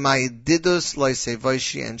Yom, My Didus, Loisei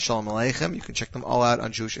Voishi, and Shalom Aleichem. You can check them all out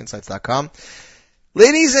on JewishInsights.com.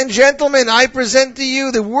 Ladies and gentlemen, I present to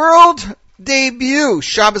you the world debut,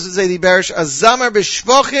 Shabbos with Zeidy Berish, Azamer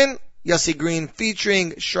Beshvochin, Yossi Green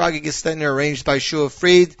featuring Shragee Gestetner, arranged by Shua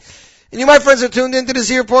Fried. And you, my friends, are tuned into the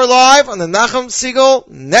Z Report Live on the Nachum Siegel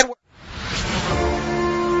Network.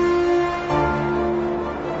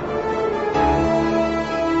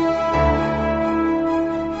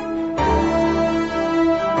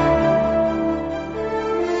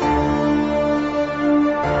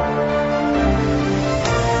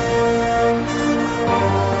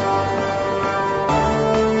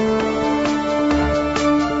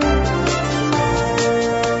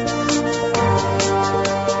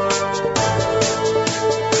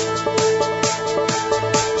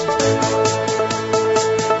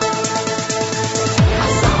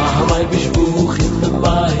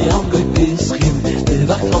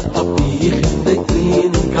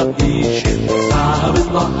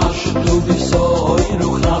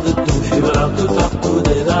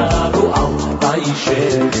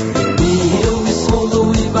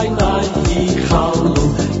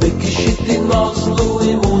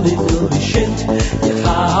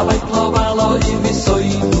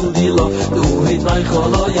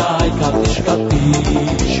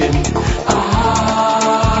 Kapishin,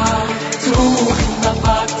 ah, tu in the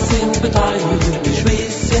box.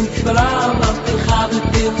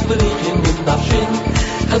 Shin Berichin mit Dashin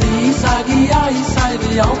Hadi Sagi Ai Sai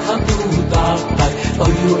Vi Al Khadu Dartai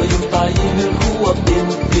Oyu Tai Hu Ab Din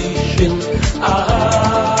Fishin Ay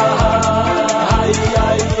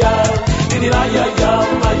ay ay Didi ay ay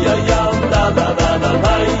ay da da da da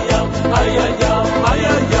ay ay ay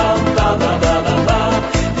da da da da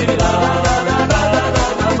Didi da da da da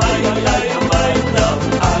da ay ay ay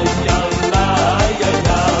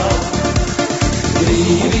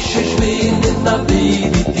na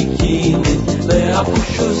baby tikine le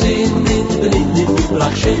apushu zin in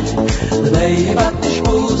brachshin le bat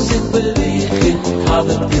shmus in belichin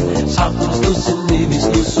havet sapus du sin nivis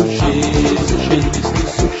du so shin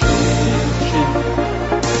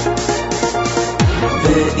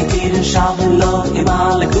ve itin shavlo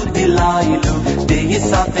imale gut dilaylo de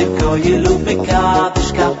yisat koylo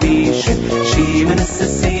bekadish kapish shimen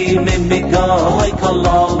sesim me goy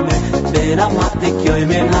kolom ben amatik yoy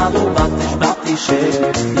men halu batish batishe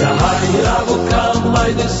ya hayra vokam by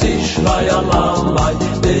the sish by alam by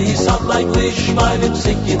de yisat like lish by the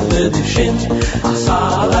sikin vedishin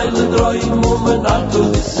asala le droy moment atu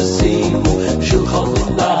disimu shul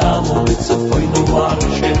khalna mo mit sefoy no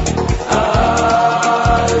warshin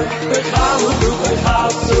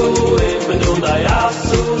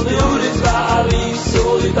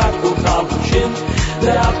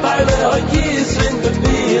Der Abteile heute ist in der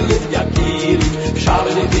Bille Yakiri Schabe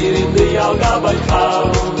die Bier in die Auga bei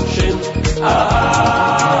Kauschen Ay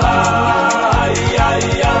ay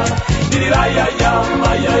ay Didi ay ay ay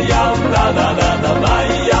da da da da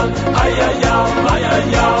ay ay ay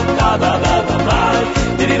da da da da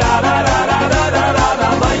Didi da da da da da da da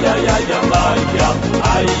ay ay ay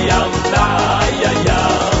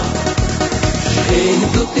Geen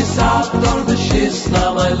doet is door de schist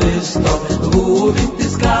naar mijn list Hoe wint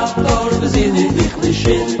is door we zien in dich nicht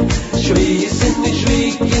in Schweiß in die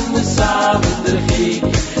Schwieg in de Saab in der Giek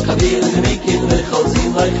Ga weer in de Miek in de Chal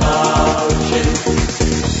zien like Hauschen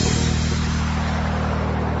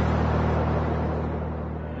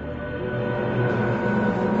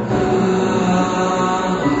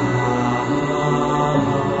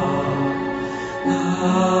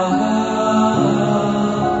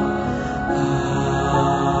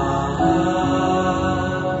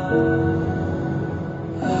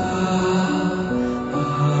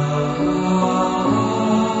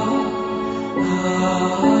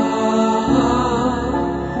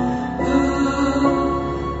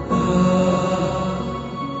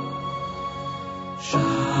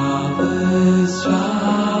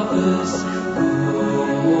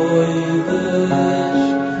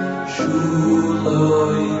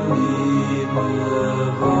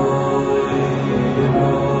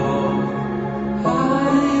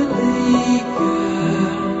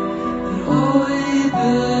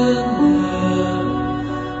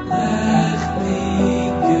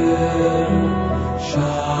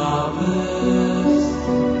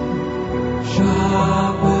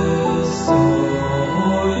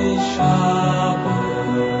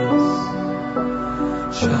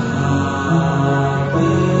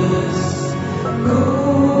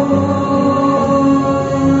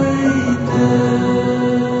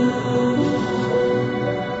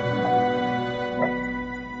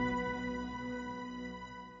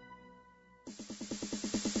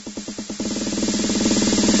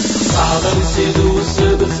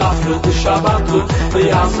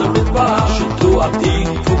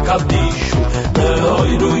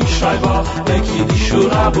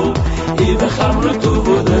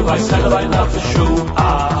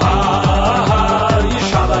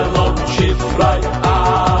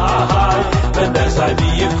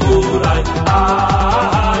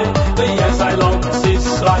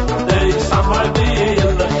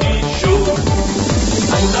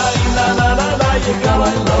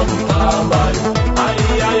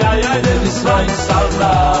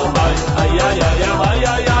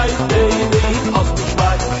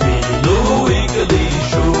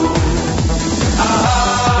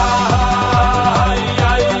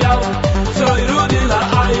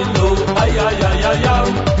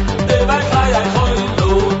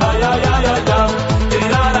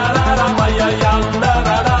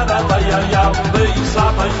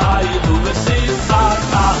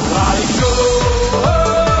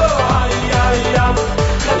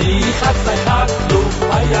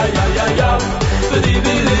ay ay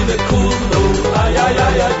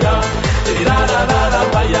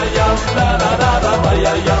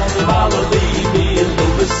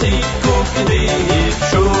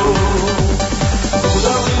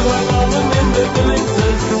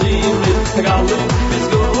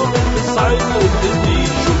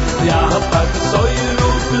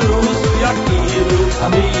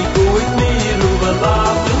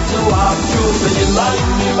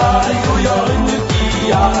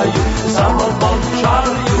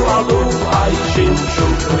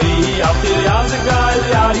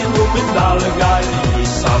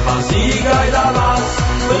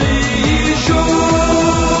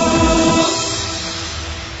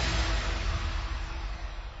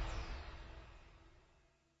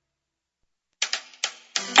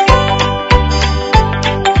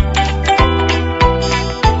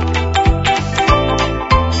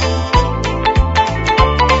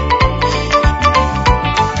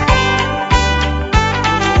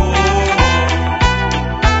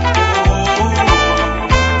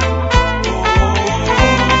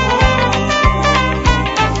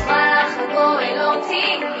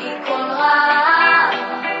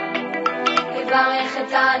יברך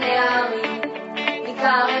את הנערים,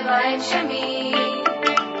 יקרב בהם שמי,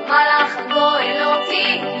 מלאך הגואל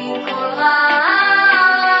אותי מכל רע.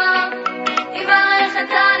 יברך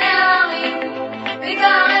את הנערים,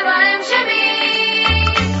 יקרב בהם שמי,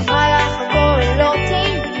 מלאך הגואל אותי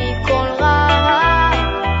מכל רע.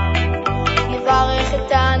 יברך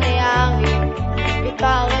את הנערים,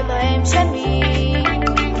 יקרב בהם שמי,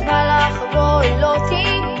 מלאך הגואל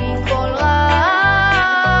אותי מכל רע.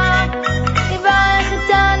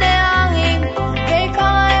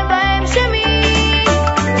 יקרב בהם שמי,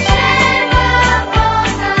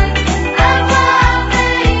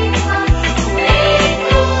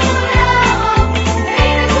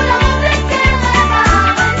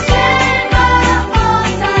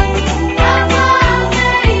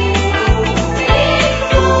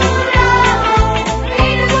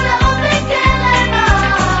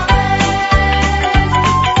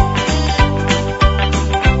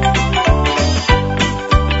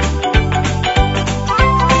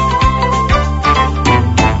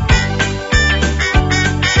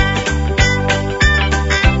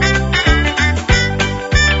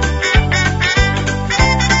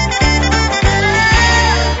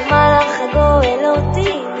 מלאך הגואל אותי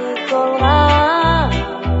מכל רע.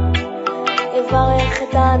 יברך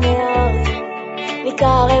את הנערים,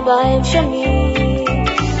 יקרב בהם שמי,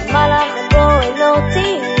 מלאך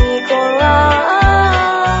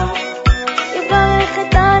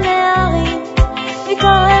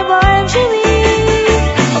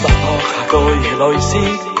הגואל אותי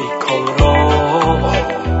מכל רע.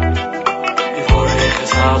 יברך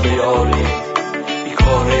את הנערים,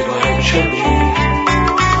 יקרב בהם שמי,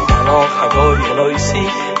 מלאך הגואל אותי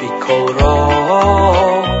מכל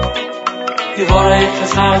רע. יברך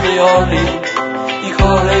את הנערים,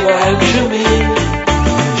 יקרב בהם שמי.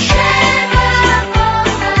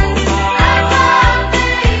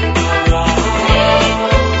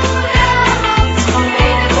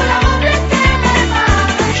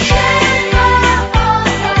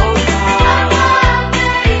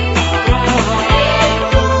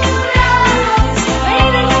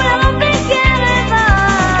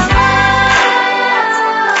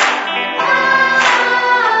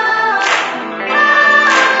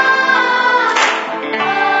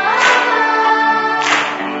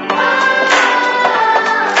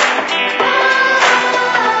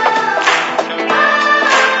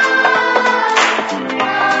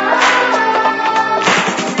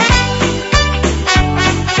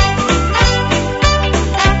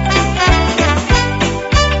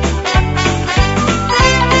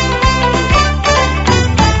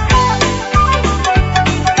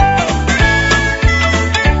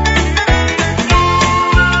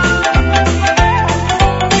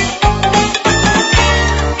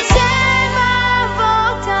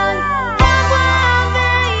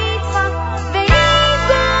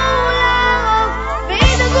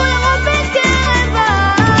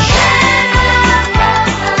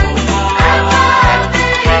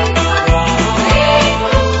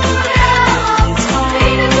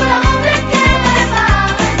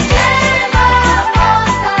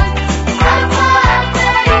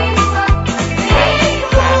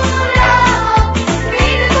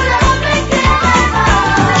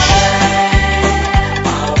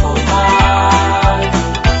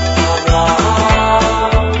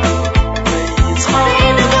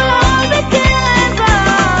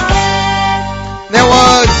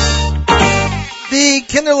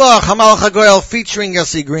 Hamalach HaGoyal featuring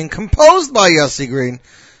Yossi Green, composed by Yossi Green.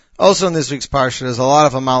 Also in this week's Parsha, there's a lot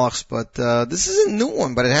of Hamalachs, but this is a new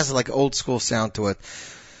one, but it has like old school sound to it.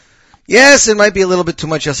 Yes, it might be a little bit too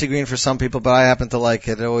much Yossi Green for some people, but I happen to like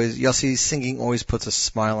it. Yossi singing always puts a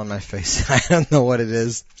smile on my face. I don't know what it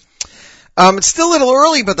is. It's still a little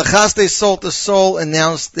early, but the Chasdei Soul to Soul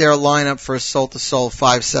announced their lineup for Soul to Soul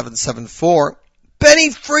 5774.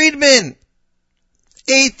 Benny Friedman,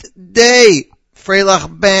 8th Day, Freilach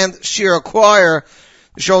Band Shira Choir.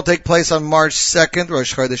 The show will take place on March 2nd,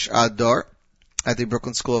 Rosh Chodesh Adar, at the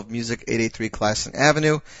Brooklyn School of Music, 883 Classen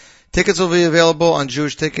Avenue. Tickets will be available on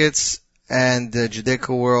Jewish Tickets and Judaica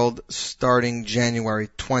World starting January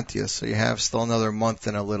 20th. So you have still another month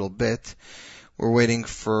and a little bit. We're waiting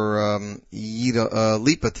for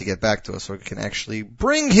Lipa to get back to us so we can actually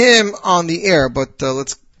bring him on the air. But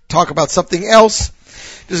let's talk about something else.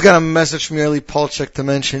 Just got a message from Eli Polchek to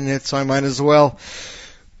mention it, so I might as well.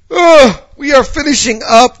 We are finishing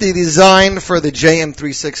up the design for the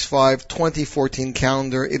JM365 2014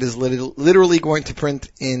 calendar. It is literally going to print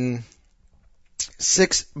in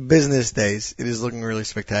 6 business days. It is looking really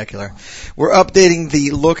spectacular. We're updating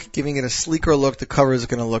the look, giving it a sleeker look. The cover is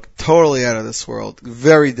going to look totally out of this world.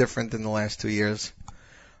 Very different than the last 2 years.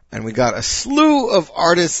 And we got a slew of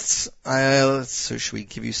artists. So should we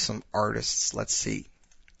give you some artists? Let's see.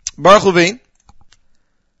 Baruch Levine,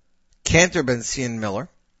 Cantor Ben Sion Miller,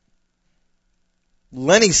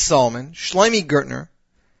 Lenny Solomon, Shloime Gertner,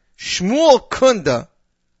 Shmuel Kunda,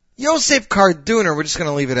 Yosef Karduner. We're just going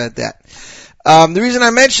to leave it at that. The reason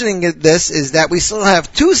I'm mentioning this is that we still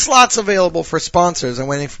have 2 slots available for sponsors. I'm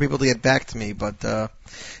waiting for people to get back to me, but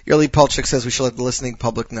Yerli Polchik says we should let the listening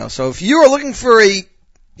public know. So if you are looking for a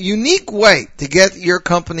unique way to get your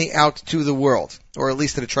company out to the world, or at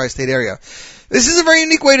least to the tri-state area, this is a very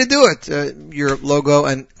unique way to do it. Your logo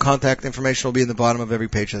and contact information will be in the bottom of every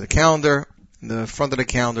page of the calendar. In the front of the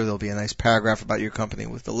calendar, there'll be a nice paragraph about your company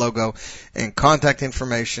with the logo and contact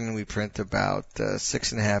information. We print about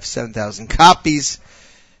 7,000 copies.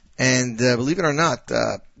 And believe it or not,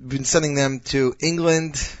 we've been sending them to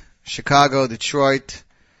England, Chicago, Detroit,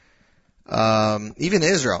 even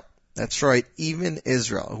Israel. That's right, even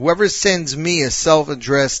Israel. Whoever sends me a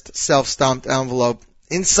self-addressed, self-stamped envelope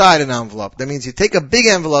inside an envelope, that means you take a big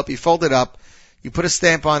envelope, you fold it up, you put a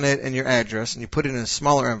stamp on it and your address, and you put it in a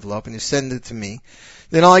smaller envelope, and you send it to me.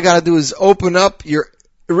 Then all I gotta do is open up your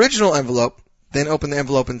original envelope, then open the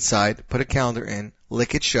envelope inside, put a calendar in,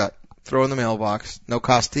 lick it shut, throw it in the mailbox. No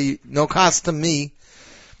cost to me.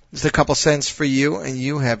 Just a couple cents for you, and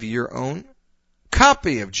you have your own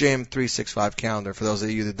copy of JM365 calendar for those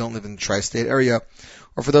of you that don't live in the tri-state area,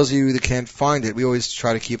 or for those of you that can't find it. We always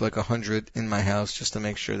try to keep like 100 in my house just to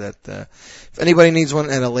make sure that if anybody needs one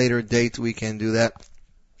at a later date, we can do that.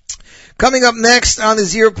 Coming up next on the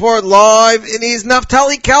Z Report Live, it is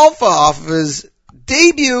Naftali Kalfa off of his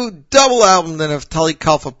debut double album, the Naftali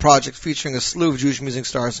Kalfa project, featuring a slew of Jewish music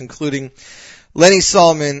stars, including Lenny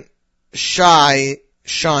Solomon, Shine,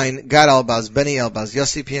 Gad Elbaz, Benny Elbaz,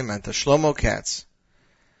 Yossi Piamenta, Shlomo Katz,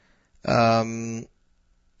 Yehuda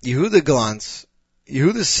Glantz,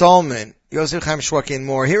 Yehuda Solomon, Yosef Chaim Shwaki, and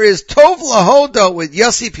more. Here is Tov Lahodo with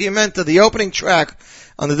Yossi Piamenta, the opening track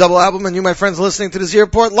on the double album, and you, my friends, are listening to the Z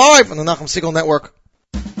Report Live on the Nachum Segal Network.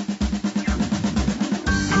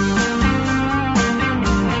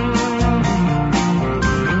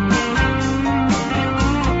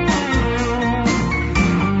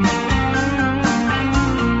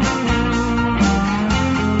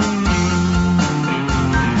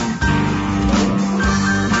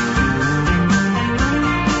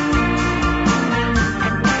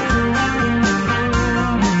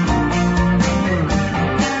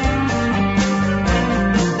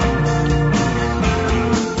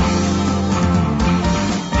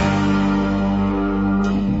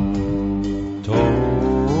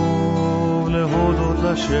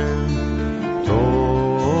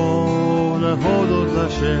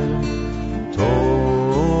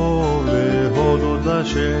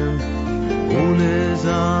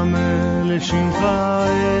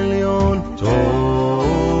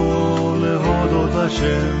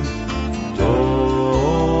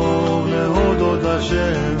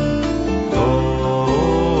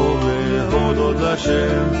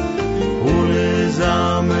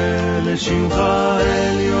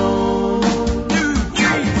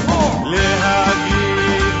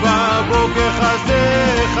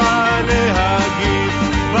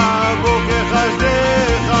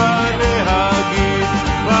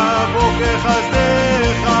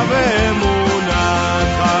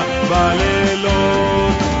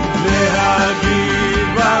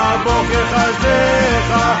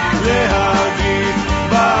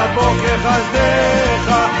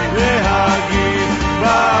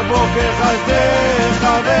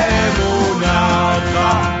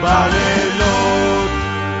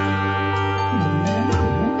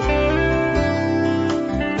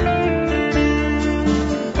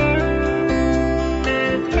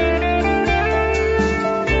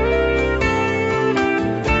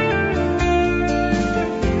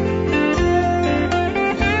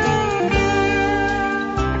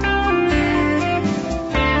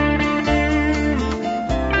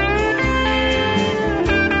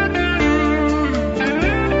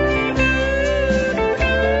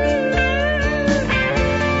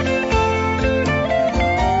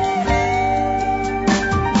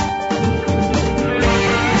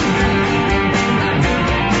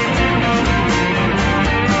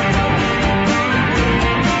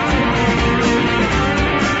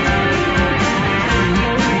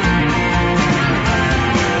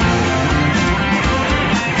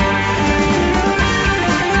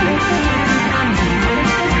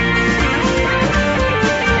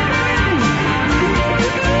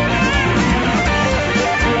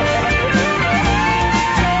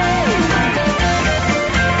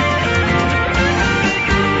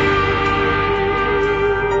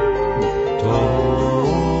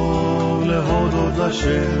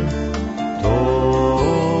 Hashem,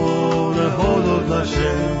 Tov lehodot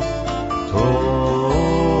Hashem,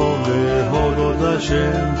 Tov lehodot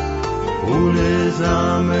Hashem,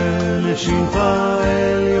 ולזמר לשמך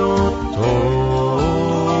העליון,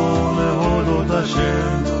 טוב להודות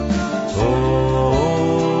השם,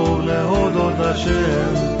 טוב להודות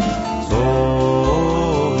השם,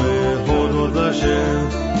 טוב להודות השם,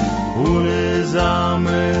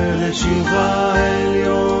 ולזמר לשמך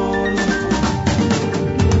העליון.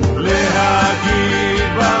 להגיד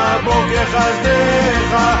בבוקר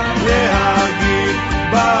חסדך, להגיד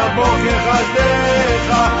בבוקר חסדך,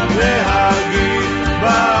 להגיד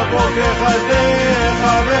בבוקר חסדך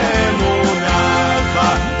ואמונתך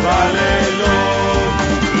בלילות.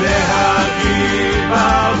 להגיד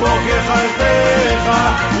בבוקר חסדך,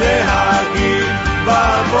 להגיד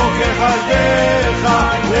בבוקר חסדך,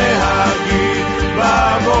 להגיד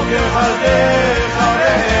בבוקר חסדך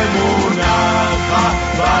ואמונתך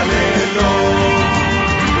בלילות.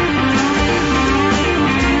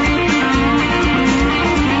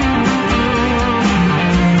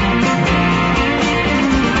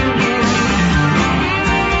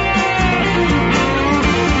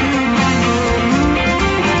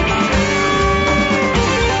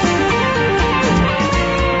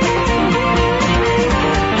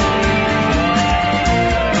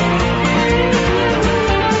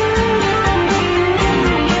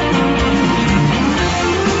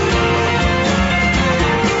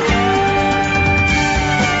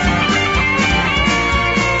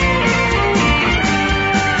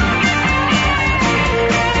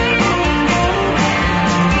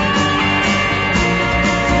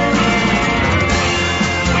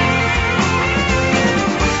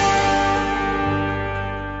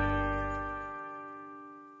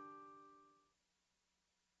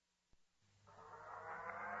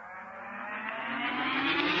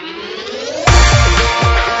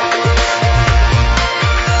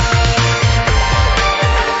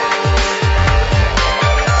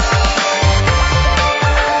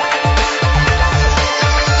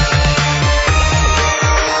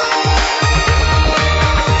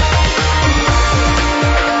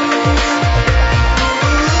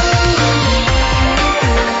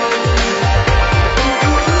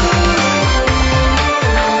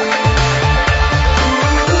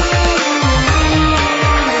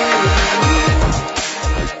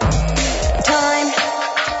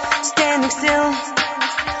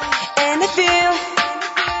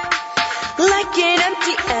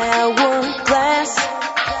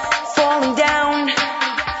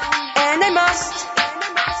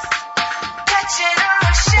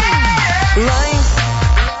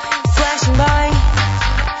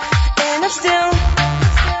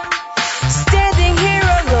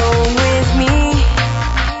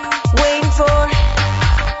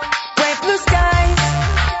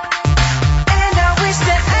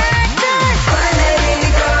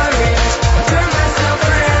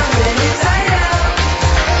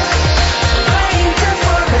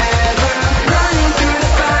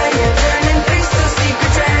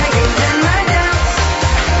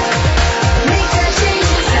 Make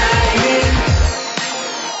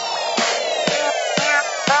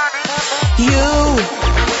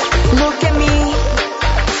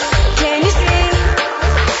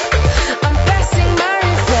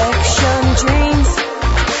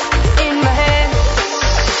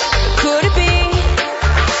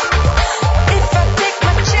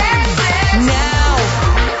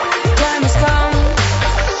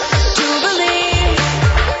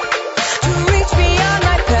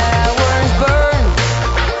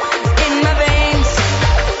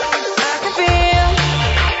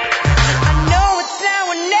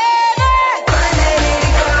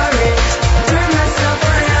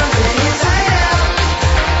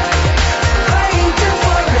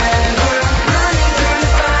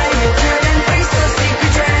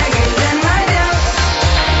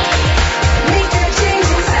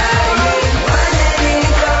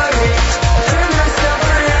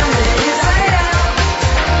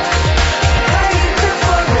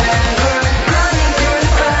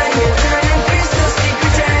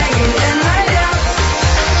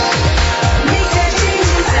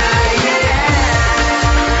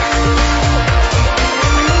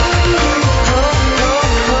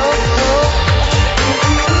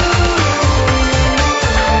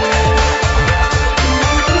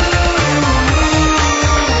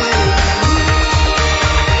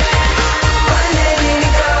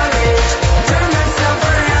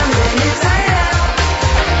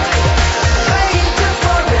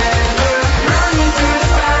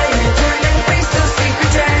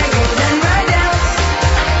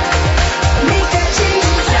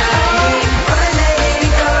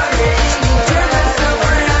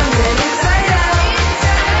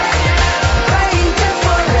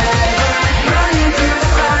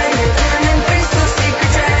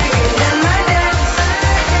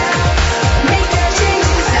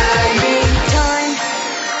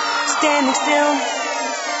tune.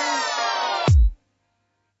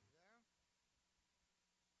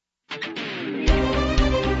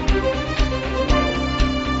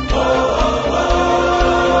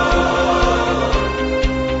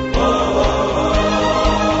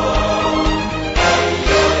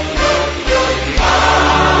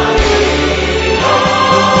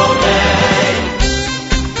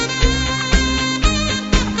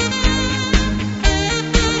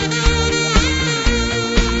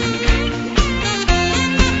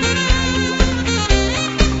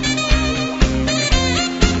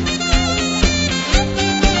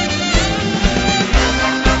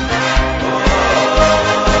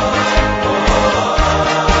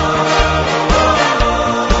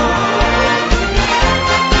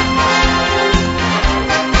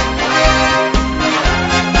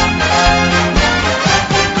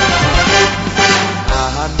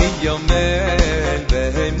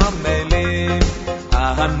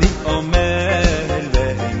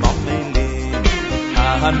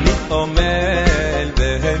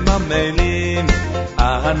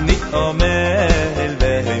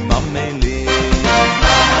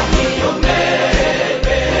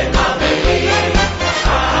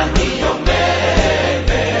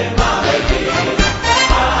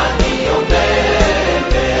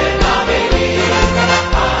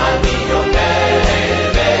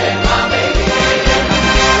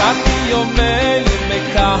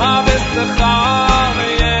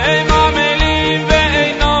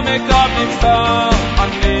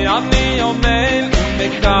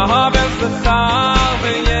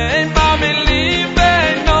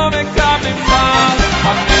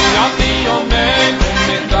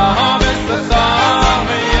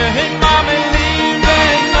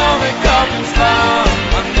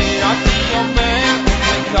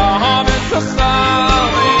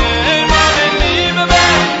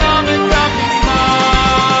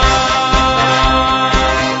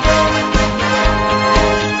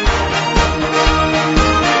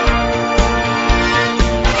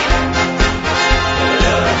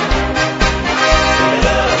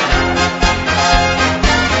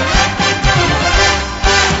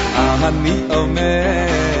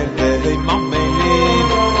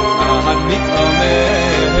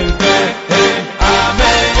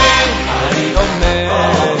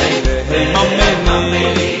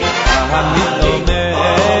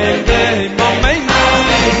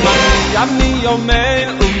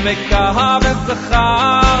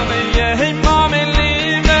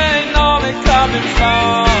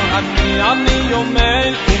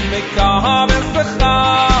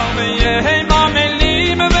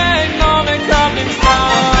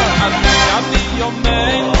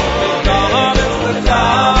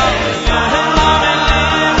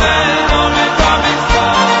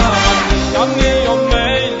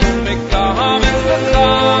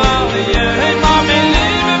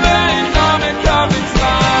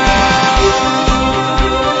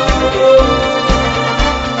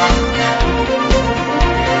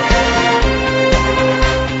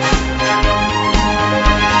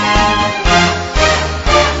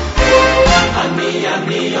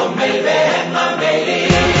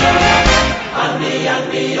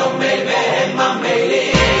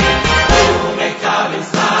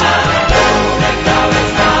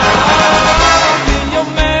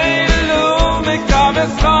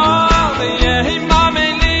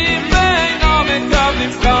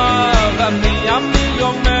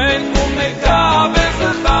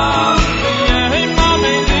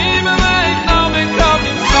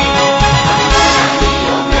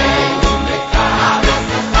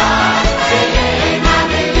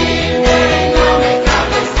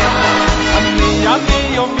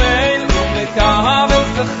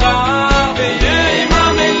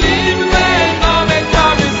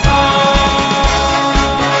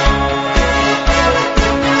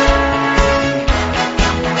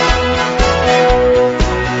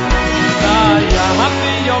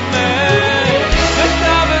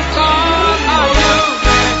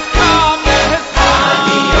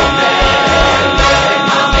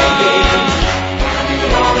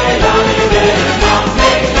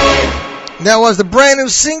 That was the brand new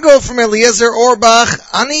single from Eliezer Aurbach,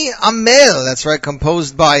 Ani Omel. That's right,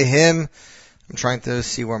 composed by him. I'm trying to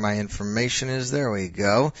see where my information is. There we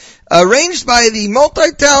go. Arranged by the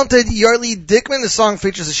multi-talented Yossi Dickman. The song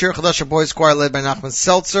features the Shir Chadash Boys Choir led by Nachman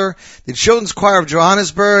Seltzer, the Children's Choir of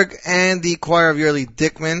Johannesburg, and the Choir of Yossi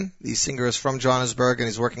Dickman. The singer is from Johannesburg and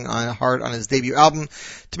he's working hard on his debut album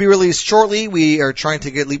to be released shortly. We are trying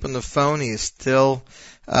to get Lipa on the phone. He is still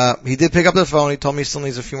He did pick up the phone. He told me he still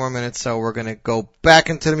needs a few more minutes, so we're going to go back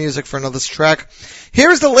into the music for another track.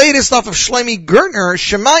 Here's the latest off of Shloime Gertner,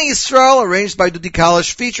 Shema Yisrael, arranged by Dovid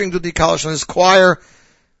Moskovitz, featuring Dovid Moskovitz and his choir,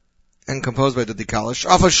 and composed by Dovid Moskovitz,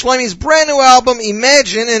 off of Shloime's brand new album,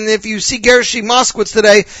 Imagine. And if you see Geshem Moskowitz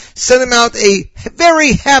today, send him out a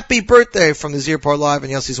very happy birthday from the Z Report Live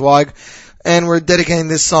and Yossi Zwag. And we're dedicating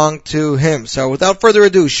this song to him. So without further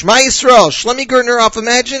ado, Shema Yisrael, Shloime Gertner off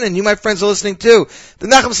Imagine, and you, my friends, are listening to the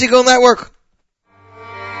Nachum Segal Network.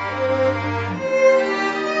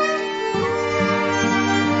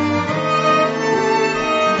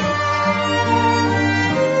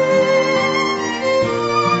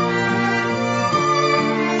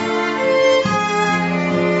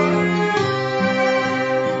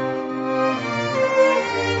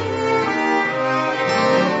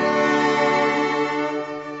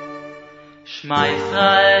 Shema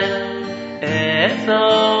Yisrael,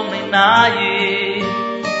 Etzom Einayim,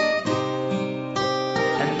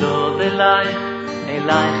 and Nodeh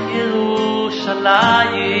Elayich Yerushalayim.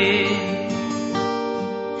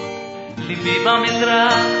 ליבי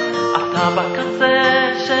במזרח, אתה בקצה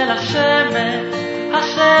של השמש,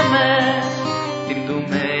 השמש.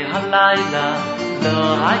 דמדומי הלילה לא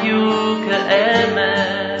היו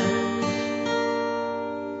כאמש.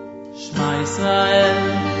 שמע ישראל,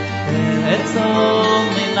 אצום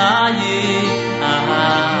עיניים,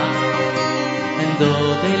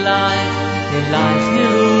 אנדוד אלייך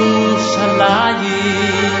ירושלים.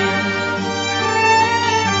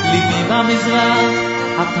 ליבי במזרח,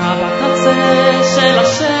 אתה בקצה של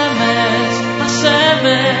השמש,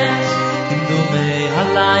 השמש. דמדומי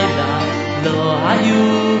הלילה לא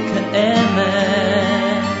היו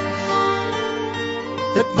כאמש.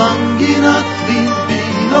 את מנגינת ליבי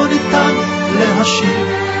לא ניתן להשאיר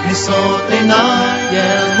ניסות עיניי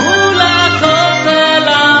מול הכותל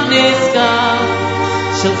הנשגב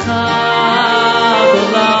שלך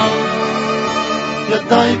עולם.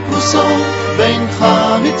 ידיי פרוסות בין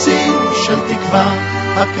חמיצים של תקווה,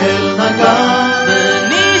 הקל נגע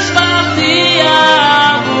ונשמרתי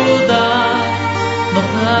עבודה,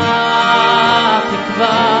 נותרה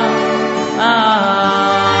תקווה.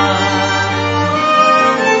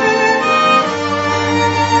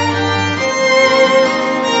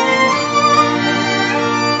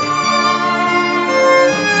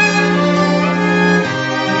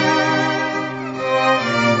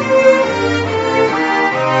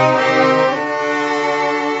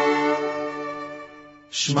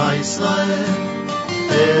 שמע ישראל,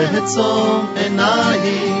 אעצום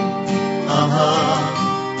עיניים,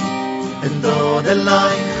 אנדוד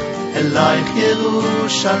אלייך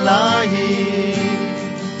ירושלים.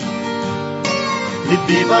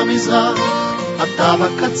 ליבי במזרח, אתה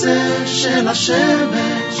בקצה של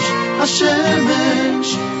השמש,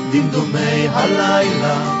 השמש. דמדומי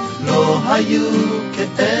הלילה לא היו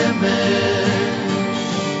כאמש.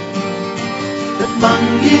 את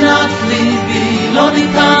מנגינת ליבי לא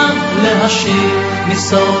ניתן להשאיר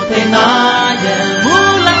ניסות עיניים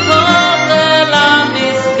מול הכותל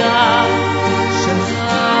הנשגב שלך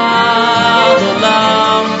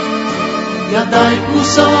עולם. ידיי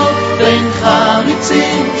פרוסות בין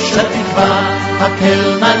חריצים של תקווה,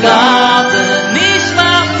 הקל נגע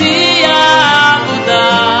ונשמרתי עבודה,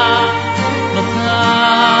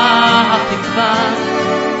 נותרה התקווה.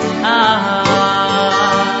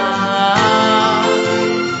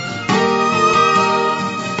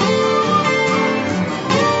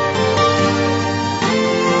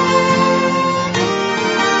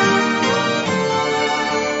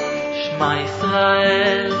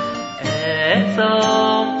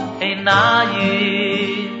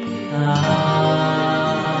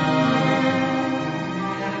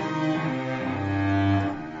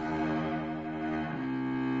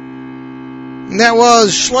 That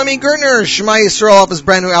was Shloime Gertner, Shema Yisrael, off his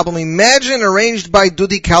brand new album Imagine, arranged by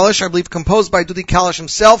Dovid Moskovitz, I believe composed by Dovid Moskovitz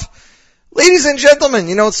himself. Ladies and gentlemen,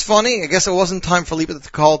 you know what's funny? I guess it wasn't time for Lipa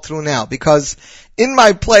to call through now, because in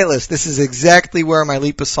my playlist, this is exactly where my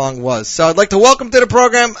Lipa song was. So I'd like to welcome to the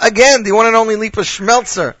program, again, the one and only Lipa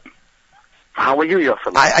Schmeltzer. How are you,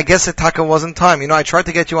 Yossi? I guess it wasn't time. You know, I tried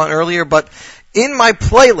to get you on earlier, but in my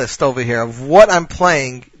playlist over here of what I'm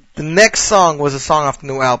playing, the next song was a song off the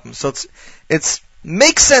new album. So it's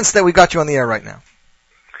makes sense that we got you on the air right now.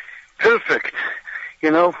 Perfect.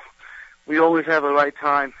 You know, we always have a right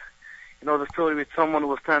time. You know, the story with someone who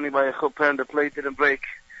was standing by a chuppah and the plate didn't break.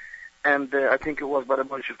 And I think it was by the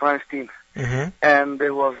Moshe Feinstein. Mm-hmm. And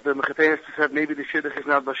there was the Mechatenis who said maybe the shidduch is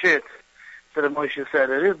not Bashit. So the Moshe said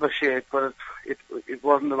it is Bashit, but it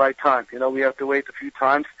wasn't the right time. You know, we have to wait a few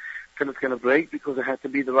times till it's going to break because it had to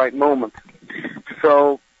be the right moment.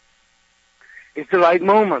 So it's the right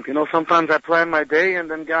moment. You know, sometimes I plan my day and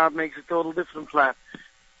then God makes a total different plan.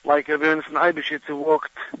 Like Ernst Eibeshitz, who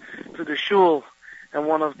walked to the shul and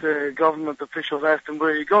one of the government officials asked him,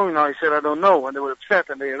 where are you going now? He said, I don't know. And they were upset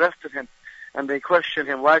and they arrested him and they questioned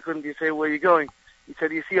him. Why couldn't you say where you're going? He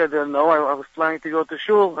said, you see, I didn't know. I was planning to go to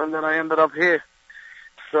shul and then I ended up here.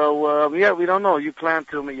 So, yeah, we don't know. You plan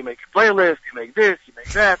to, you make a playlist, you make this, you make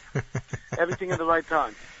that. Everything at the right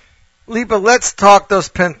time. Lipa, let's talk Dus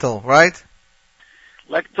Pinteleh, right?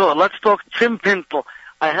 Let's talk Zim Pinteleh.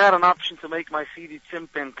 I had an option to make my CD Zim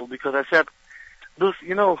Pinteleh because I said,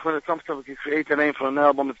 you know, when it comes to create a name for an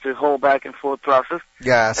album, it's a whole back and forth process.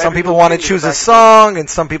 Yeah, some people want to choose a song, and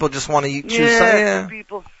some people just want to choose some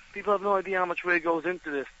people have no idea how much work goes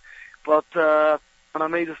into this. But when I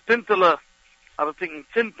made Dus Pinteleh, I was thinking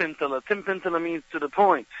Zim Pinteleh. Zim Pinteleh means to the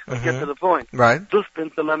point. Get to the point. Right. Dus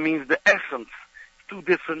Pinteleh means the essence. Two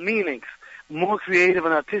different meanings. More creative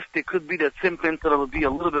and artistic could be that Zim Pinteleh would be a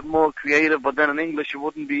little bit more creative, but then in English it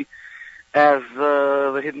wouldn't be as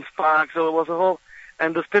the hidden spark. So it was a whole.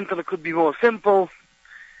 And Dus Pinteleh could be more simple,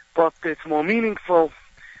 but it's more meaningful.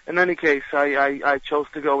 In any case, I chose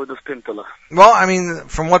to go with Dus Pinteleh. Well, I mean,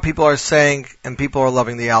 from what people are saying, and people are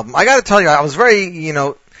loving the album, I got to tell you, I was very,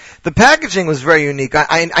 the packaging was very unique.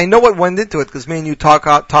 I know what went into it because me and you talked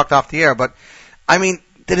off the air, but I mean,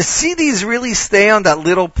 did the CDs really stay on that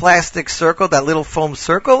little plastic circle, that little foam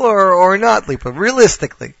circle, or not, Lipa?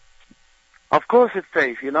 Realistically, of course it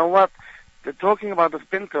stays. You know what? Talking about the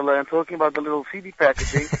Pinteleh and talking about the little CD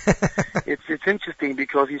packaging, it's interesting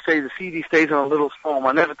because you say the CD stays on a little foam.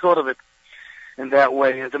 I never thought of it in that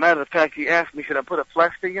way. As a matter of fact, he asked me, should I put a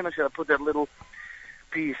plastic in or should I put that little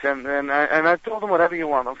piece? And I told him whatever you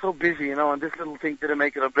want. I'm so busy, and this little thing didn't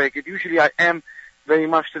make it or break it. Usually I am very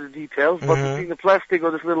much to the details, but between the plastic or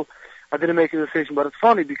this little, I didn't make a decision. But it's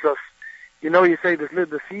funny because, you say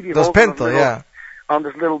the CD Dus Pinteleh, on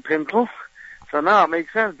this little Pinteleh. So now it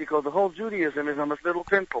makes sense because the whole Judaism is on this little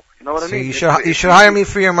Pinteleh. You know what I mean? You should hire me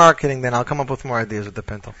for your marketing. Then I'll come up with more ideas with the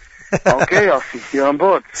Pinteleh. Okay, Yossi, you're on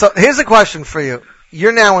board. So here's a question for you.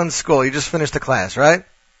 You're now in school. You just finished a class, right?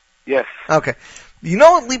 Yes. Okay. You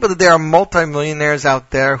know, Lipa, that there are multimillionaires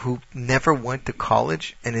out there who never went to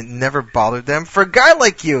college and it never bothered them. For a guy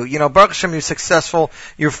like you, Baruch Hashem, you're successful.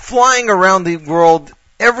 You're flying around the world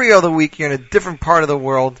every other week. You're in a different part of the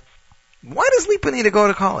world. Why does Lipa need to go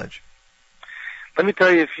to college? Let me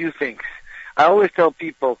tell you a few things. I always tell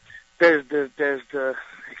people there's the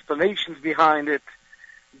explanations behind it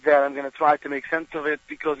that I'm going to try to make sense of it,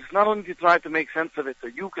 because it's not only to try to make sense of it so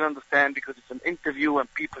you can understand, because it's an interview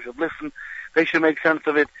and people should listen, they should make sense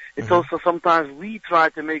of it. It's also sometimes we try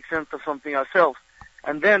to make sense of something ourselves.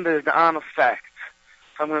 And then there's the honest facts.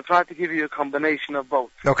 So I'm going to try to give you a combination of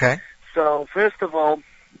both. Okay. So first of all,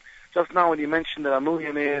 just now when you mentioned there are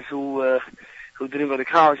millionaires who didn't go to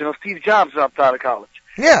college, Steve Jobs dropped out of college.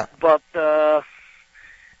 Yeah. But that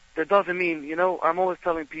doesn't mean, I'm always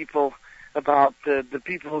telling people about the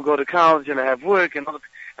people who go to college and have work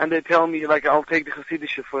and they tell me, like, I'll take the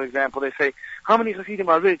Hasidische, for example. They say, how many Hasidim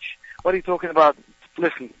are rich? What are you talking about?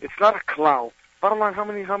 Listen, it's not a clown. Bottom line, how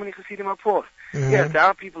many Hasidim are poor? Yes, there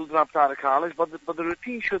are people who dropped out of college, but the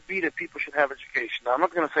routine should be that people should have education. Now, I'm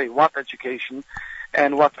not going to say what education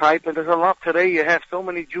and what type, and there's a lot today. You have so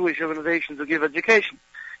many Jewish organizations who give education.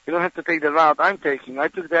 You don't have to take the route I'm taking. I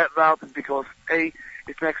took that route because, A,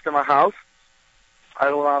 it's next to my house. I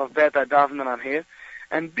roll out of bed, I daven, and I'm here.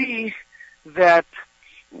 And B, that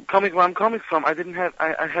coming where I'm coming from, I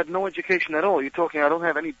had no education at all. You're talking, I don't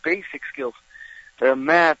have any basic skills,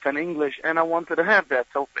 math and English, and I wanted to have that.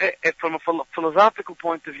 So from a philosophical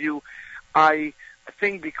point of view, I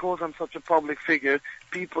think because I'm such a public figure,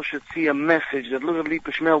 people should see a message that, look at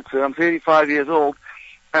Lipa Schmeltzer, I'm 35 years old,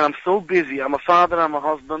 and I'm so busy. I'm a father, I'm a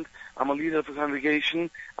husband, I'm a leader of a congregation,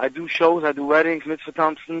 I do shows, I do weddings, mitzvah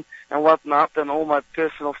tanzen, and whatnot, and all my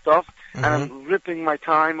personal stuff, and I'm ripping my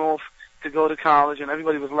time off to go to college, and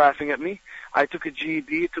everybody was laughing at me. I took a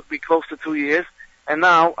GED, it took me close to 2 years, and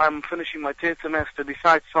now I'm finishing my third semester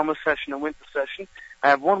besides summer session and winter session. I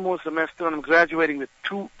have one more semester, and I'm graduating with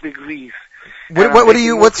 2 degrees.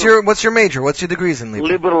 What's your major? What's your degrees in, Lipa?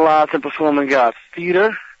 Liberal arts and performing arts,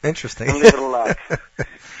 theater. Interesting. And liberal arts.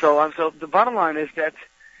 So the bottom line is that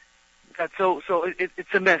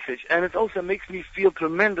it's a message, and it also makes me feel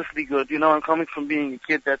tremendously good. I'm coming from being a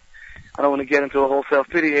kid that I don't want to get into a whole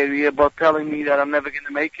self-pity area, but telling me that I'm never going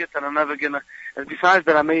to make it, and I'm never going to. And besides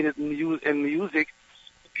that, I made it in music.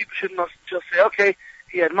 People should not just say, okay,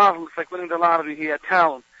 he had marvel, it's like winning the lottery, he had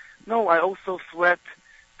talent. No, I also sweat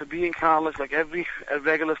to be in college like every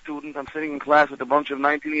regular student. I'm sitting in class with a bunch of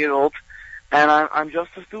 19-year-olds, and I'm just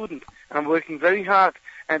a student. And I'm working very hard,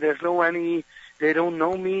 and there's no any they don't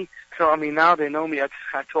know me. So, I mean, now they know me. I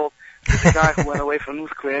told the guy who went away from New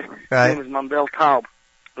Square, Right. his name is Mandel Taub,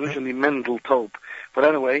 originally Mendel Taub. But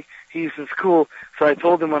anyway, he's in school, so I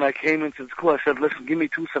told him when I came into school, I said, listen, give me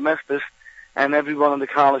 2 semesters, and everyone in the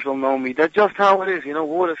college will know me. That's just how it is,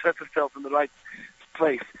 water sets itself in the right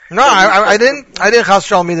place. No, I didn't Chas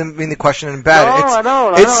Shalom mean the question in bad. I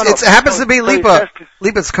know. It happens to be Lipa.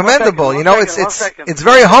 Lipa, it's commendable. It's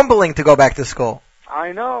very humbling to go back to school.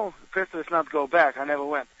 I know. First, it's not go back. I never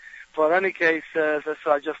went. But in any case, so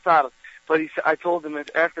I just started. But I told him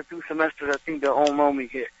that after 2 semesters, I think they'll all know me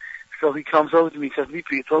here. So he comes over to me and says,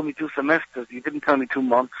 Lipa, you told me 2 semesters. You didn't tell me 2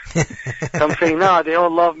 months. So I'm saying, no, they all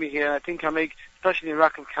love me here. I think I make, especially in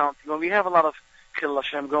Rockland County, we have a lot of Chil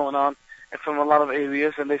Hashem going on from a lot of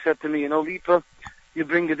areas. And they said to me, Lipa, you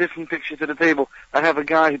bring a different picture to the table. I have a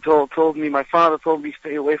guy who told me, my father told me,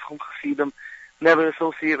 stay away from Hasidim, never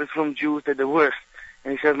associate with from Jews, they're the worst.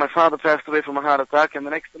 And he says, my father passed away from a heart attack, and the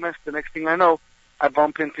next thing I know, I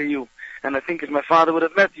bump into you. And I think if my father would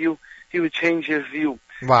have met you, he would change his view.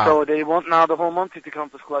 Wow. So they want now the whole Monty to come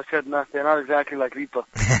to school. I said, no, they're not exactly like Lipa.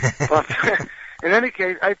 But in any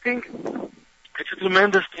case, I think it's a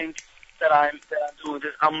tremendous thing that I'm doing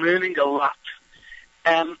this. I'm learning a lot.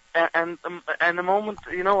 And the moment,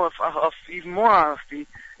 of even more honesty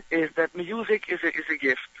is that music is a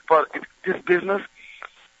gift. But this business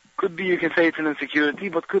could be, you can say it's an insecurity,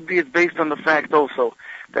 but could be it's based on the fact also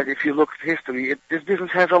that if you look at history, this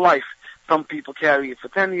business has a life. Some people carry it for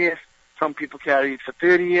 10 years, some people carry it for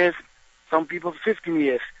 30 years, some people for 15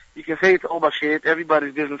 years. You can say it's all bullshit,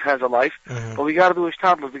 everybody's business has a life, but we gotta do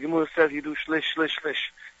ishtadlus. The Gemara says you do shlish, shlish,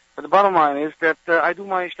 shlish. But the bottom line is that I do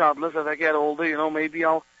my ishtadlus as I get older, maybe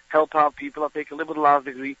I'll help out people, I'll take a liberal arts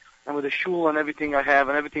degree, and with the shul and everything I have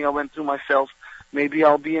and everything I went through myself, maybe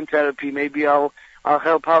I'll be in therapy, maybe I'll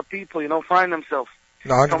help out people, find themselves.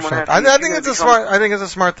 No, 100%. I think it's a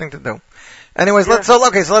smart thing to do. Anyways, let's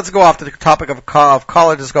go off to the topic of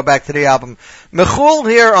college. Let's go back to the album. Mechul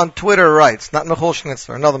here on Twitter writes, not Mechul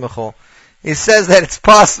Schnitzler, another Mechul. He says that it's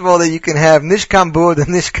possible that you can have Nishkan Boord and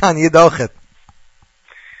Nishkan Yidochet.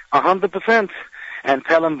 100%. And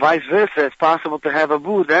tell him vice versa. It's possible to have a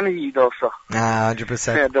Boord and a Yid also.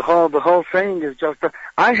 100%. Yeah, the whole thing is just,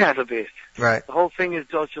 I have a beard. Right. The whole thing is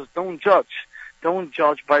just don't judge. Don't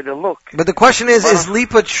judge by the look. But the question is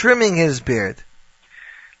Lipa trimming his beard?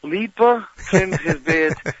 Lipa trims his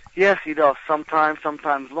beard. Yes, he does. Sometimes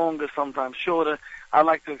longer, sometimes shorter. I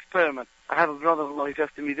like to experiment. I have a brother-in-law, he says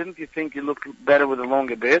to me, didn't you think you looked better with a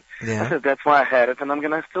longer beard? Yeah. I said, that's why I had it, and I'm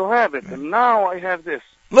going to still have it. And now I have this.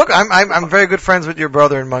 Look, I'm very good friends with your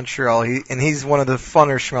brother in Montreal. He's one of the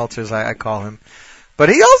funner schmelters, I call him. But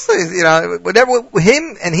he also is, whatever,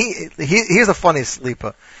 him, and here's the funniest,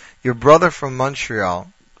 Lipa. Your brother from Montreal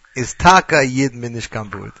is Taka Yid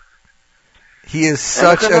Minishkan Boord. He is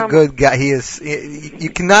such a good guy.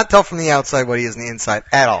 You cannot tell from the outside what he is on the inside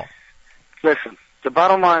at all. Listen, the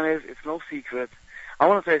bottom line is, it's no secret. I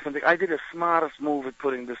want to tell you something. I did the smartest move at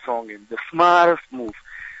putting this song in. The smartest move.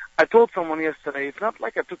 I told someone yesterday, it's not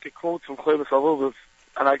like I took a quote from Choyles Avovos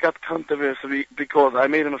and I got controversy because I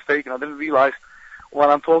made a mistake and I didn't realize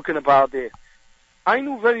what I'm talking about there. I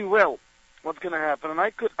knew very well what's going to happen, and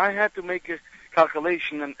I had to make a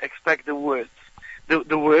calculation and expect the worst.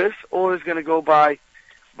 The worst, or is going to go by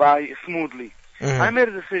smoothly. Mm-hmm. I made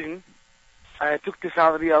a decision. I took this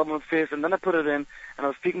out of the album at first, and then I put it in, and I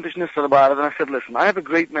was speaking to Schnitzel about it, and I said, listen, I have a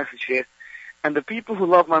great message here, and the people who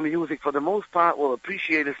love my music, for the most part, will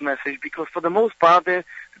appreciate this message, because for the most part, they're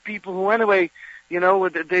the people who, anyway, they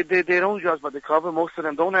don't judge by the cover. Most of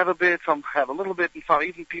them don't have a beard. Some have a little bit, and some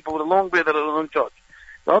even people with a long beard that don't judge.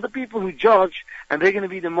 The other people who judge, and they're going to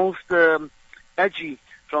be the most edgy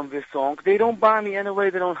from this song, they don't buy me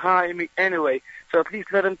anyway, they don't hire me anyway. So at least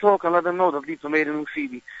let them talk and let them know that Lipa made a new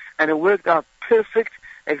CD. And it worked out perfect,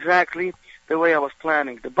 exactly the way I was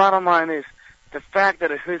planning. The bottom line is, the fact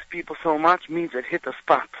that it hurts people so much means it hit a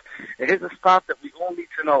spot. It hit a spot that we all need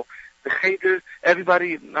to know. The haters,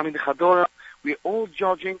 everybody, the Chadora, we're all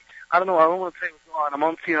judging. I don't want to say what's going on in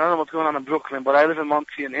Monsey, I don't know what's going on in Brooklyn, but I live in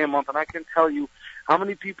Monsey and Airmont, and I can tell you how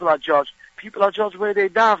many people are judged. People are judged where they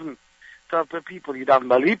daven. So people, you daven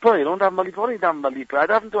by Lipa, you don't daven by Lipa, what do you daven by Lipa? I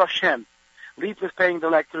daven to Hashem. Lipa is paying the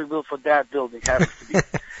electric bill for that building, happens to be.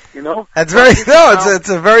 That's it's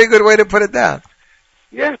a very good way to put it down.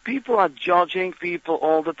 Yes, people are judging people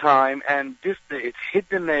all the time, and it's hit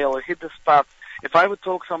the nail, it hit the spot. If I would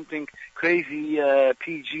talk something crazy,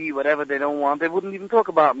 PG, whatever they don't want, they wouldn't even talk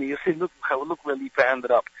about me. You see, look where Lipa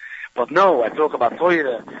ended up. But no, I talk about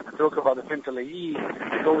Torah, I talk about the Pinteleh Yid,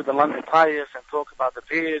 I go with the London Pious and talk about the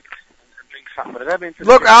beard, and bring something with it.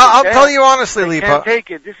 Look, I'll tell you honestly, They Lipa. can't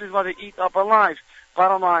take it. This is what they eat up our lives.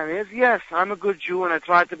 Bottom line is, yes, I'm a good Jew and I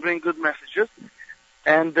try to bring good messages.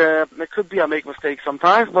 And it could be I make mistakes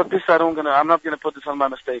sometimes, but this I'm not gonna put this on my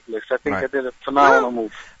mistake list. I think I did a phenomenal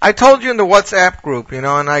move. I told you in the WhatsApp group, and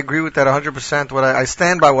I agree with that 100%. I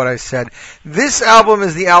stand by what I said. This album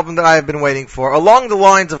is the album that I have been waiting for. Along the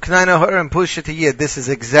lines of Kanai Nahur and Pusha Yid, this is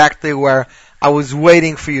exactly where I was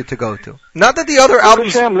waiting for you to go to. Not that the other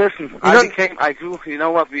albums... Listen, I grew, you know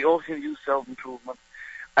what, we all can use self-improvement.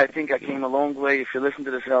 I think I came a long way. If you listen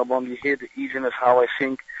to this album, you hear the easiness, how I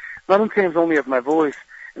think. Not in terms only of my voice,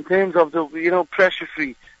 in terms of the,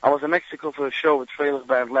 pressure-free. I was in Mexico for a show with Trailer's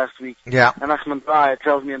Band last week. Yeah. And Nachman Baya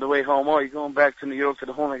tells me on the way home, you're going back to New York to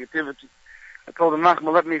the whole negativity. I told him,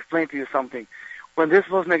 Nachman, let me explain to you something. When this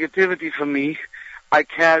was negativity for me, I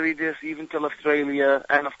carried this even till Australia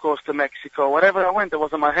and, of course, to Mexico. Wherever I went, it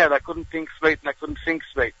was in my head. I couldn't think straight and I couldn't think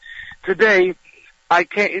straight. Today, I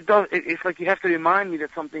can't, it's like you have to remind me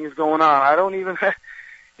that something is going on. I don't even,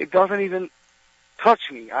 it doesn't even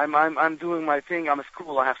touch me. I'm doing my thing. I'm at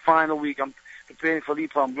school. I have final week. I'm preparing for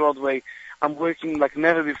Lipa on Broadway. I'm working like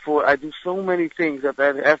never before. I do so many things that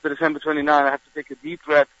after December 29, I have to take a deep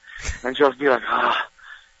breath and just be like,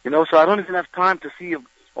 so I don't even have time to see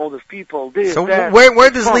all these people. So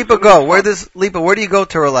where does Lipa go? Where do you go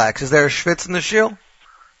to relax? Is there a schwitz in the shield?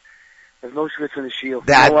 There's no schwitz in the shield.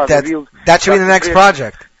 That should be the next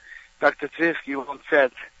project. Dr. Tversky once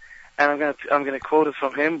said, and I'm gonna quote it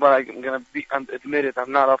from him, but I'm gonna admit it,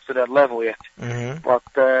 I'm not up to that level yet. Mm-hmm. But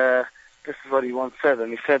this is what he once said,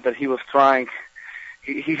 and he said that he was trying.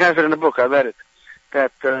 He has it in the book. I read it.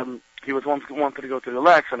 That he wanted to go to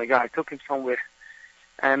relax, and a guy took him somewhere,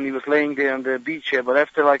 and he was laying there on the beach here. But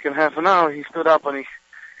after like in half an hour, he stood up and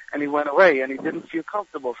he went away, and he didn't feel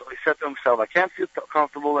comfortable. So he said to himself, "I can't feel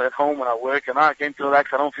comfortable at home when I work, and I came to relax.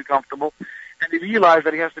 I don't feel comfortable." And he realized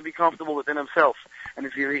that he has to be comfortable within himself. And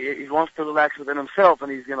if he wants to relax within himself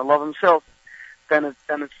and he's going to love himself, then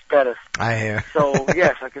it's better. I hear. So,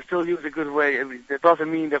 yes, I can still use a good way. It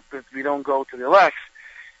doesn't mean that we don't go to relax.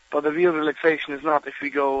 But the real relaxation is not if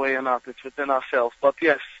we go away or not. It's within ourselves. But,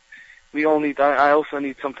 yes, we all need, I also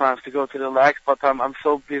need sometimes to go to relax. But I'm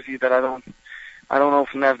so busy that I don't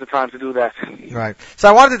often have the time to do that. Right. So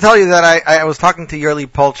I wanted to tell you that I was talking to Yerli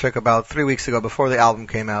Polchik about 3 weeks ago before the album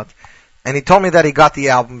came out. And he told me that he got the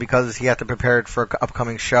album because he had to prepare it for an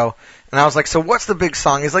upcoming show. And I was like, so what's the big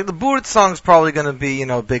song? He's like, the Boord song's probably going to be,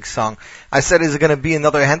 a big song. I said, is it going to be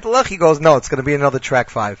another Hentelach? He goes, no, it's going to be another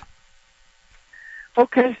track 5.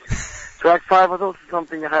 Okay. Track 5 was also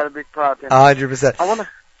something that had a big part in. 100%. I want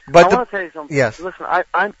to tell you something. Yes. Listen,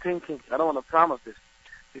 I'm thinking, I don't want to promise this,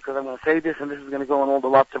 because I'm going to say this, and this is going to go in all the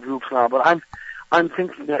WhatsApp groups now, but I'm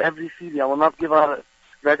thinking that every CD, I will not give out a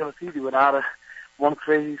regular CD without one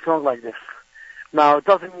crazy song like this. Now, it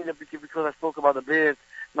doesn't mean that because I spoke about the beard,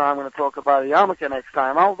 now I'm going to talk about the yarmulke next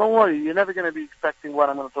time. Don't worry, you're never going to be expecting what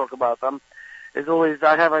I'm going to talk about. As always,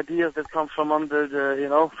 I have ideas that come from under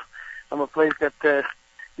from a place that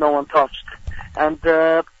no one touched. And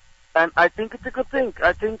I think it's a good thing.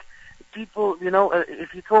 I think people,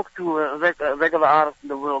 if you talk to a regular artist in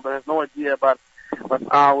the world that has no idea about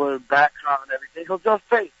our background and everything, he'll just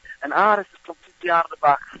say, an artist is completely out of the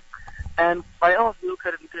box. And by us, we look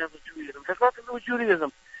at it in terms of Judaism. It has nothing to do with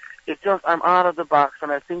Judaism. It's just I'm out of the box,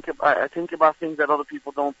 and I think about things that other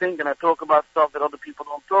people don't think, and I talk about stuff that other people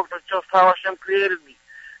don't talk. That's just how Hashem created me.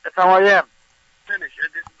 That's how I am. Finish.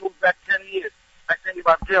 And this goes back 10 years. I think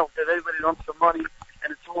about guilt, that everybody wants some money,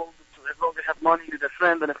 and it's all, as long as they have money, you're their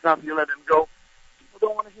friend, and if not, you let them go. People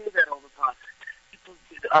don't want to hear that all the time.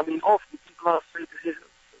 Often people are afraid to hear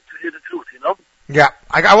the truth, Yeah,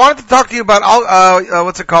 I wanted to talk to you about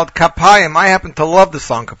what's it called, Kapayim. I happen to love the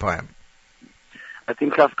song Kapayim. I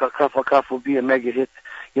think Kaf will be a mega hit.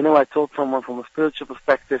 I told someone from a spiritual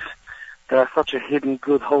perspective there are such a hidden,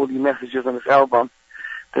 good, holy messages on this album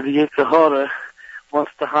that the Yetzer Hara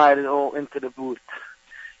wants to hide it all into the Boord.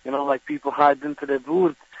 Like people hide into their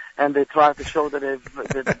Boord and they try to show that they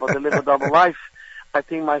live a double life. I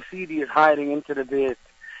think my CD is hiding into the beard.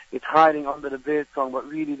 It's hiding under the beard song, but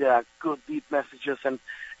really there are good, deep messages,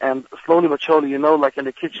 and slowly but surely, like in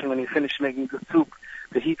the kitchen when you finish making good soup,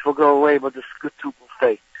 the heat will go away, but the good soup will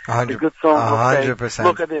stay. The good song will 100%. stay.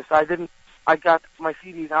 Look at this. I got my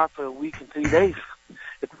CDs out for a week and 3 days.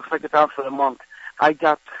 It looks like it's out for a month. I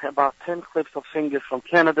got about 10 clips of singers from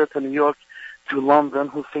Canada to New York to London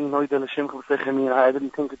who sing Nodeh L'Shim. I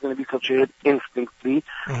didn't think it's going to be such a hit instantly.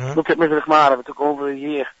 Look at Mizrach Marav. It took over a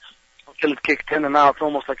year until it kicked in, and now it's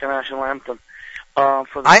almost like a national anthem. For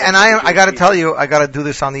the I got to tell you, I got to do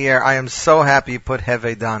this on the air. I am so happy you put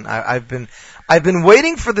Heve Dan. I've been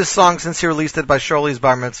waiting for this song since you released it by Sholi's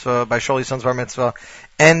bar mitzvah, by Sholi's son's bar mitzvah,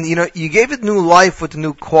 and you gave it new life with the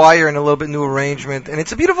new choir and a little bit new arrangement, and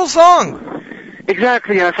it's a beautiful song.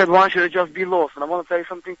 Exactly, and I said, why should it just be lost? And I want to tell you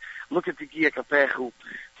something. Look at the Gia Kapechu.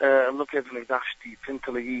 Look at the Z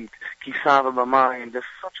Pinteleh Yid, Kisava B'Mayim. There's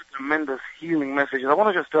such a tremendous healing message. And I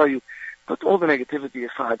want to just tell you, put all the negativity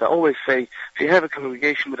aside. I always say, if you have a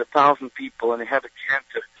congregation with 1,000 people and you have a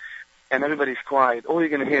cantor and everybody's quiet, all you're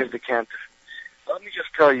going to hear is the cantor. Let me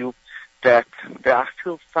just tell you that there are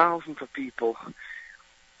still thousands of people.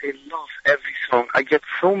 They love every song. I get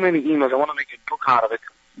so many emails. I want to make a book out of it.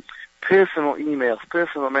 Personal emails,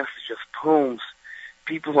 personal messages, poems.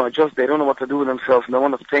 People who are just, they don't know what to do with themselves and they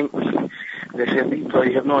want to thank me. They say, Lipa,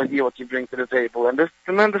 you have no idea what you bring to the table. And there's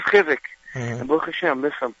tremendous chizuk. And Baruch Hashem,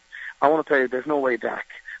 listen, I want to tell you, there's no way back.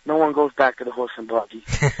 No one goes back to the horse and buggy.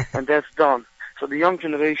 And that's done. So the young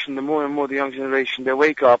generation, the more and more the young generation, they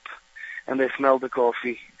wake up and they smell the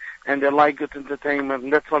coffee. And they like good entertainment.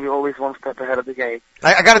 And that's why we always one step ahead of the game.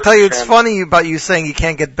 I got to tell you, it's funny about you saying you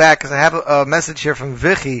can't get back, because I have a message here from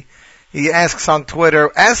Vichy. He asks on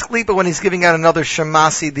Twitter, ask Lipa when he's giving out another Shema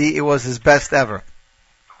CD, it was his best ever.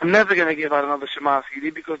 I'm never going to give out another Shema CD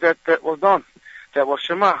because that was done. That was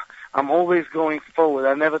Shema. I'm always going forward.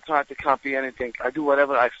 I never try to copy anything. I do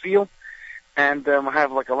whatever I feel, and I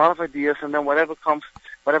have like a lot of ideas, and then whatever comes,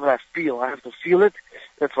 whatever I feel, I have to feel it.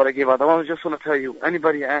 That's what I give out. I just want to tell you,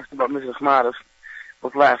 anybody asked about Mrs. Maris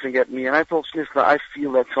was laughing at me, and I told Schnitzler, I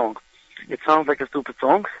feel that song. It sounds like a stupid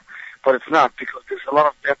song, but it's not, because there's a lot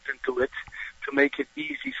of depth into it to make it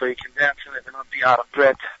easy so you can dance in it and not be out of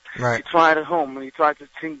breath. Right. You try it at home, and you try to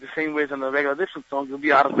sing the same ways on a regular different song, you'll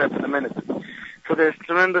be out of breath in a minute. So there's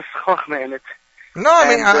tremendous chokhmah in it. No, I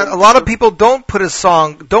mean, a lot of people don't put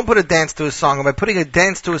a dance to a song. And by putting a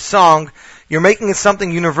dance to a song, you're making it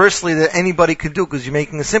something universally that anybody could do, because you're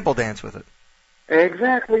making a simple dance with it.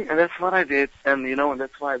 Exactly, and that's what I did, and and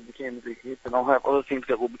that's why it became a big hit, and I'll have other things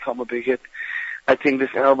that will become a big hit. I think this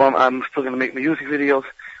album, I'm still going to make music videos.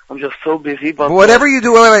 I'm just so busy. But whatever you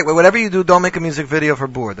do, whatever you do, don't make a music video for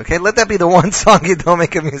Boord, okay? Let that be the one song you don't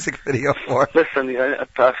make a music video for. Listen,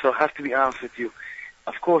 so I have to be honest with you.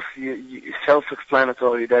 Of course, you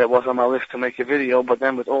self-explanatory that it was on my list to make a video, but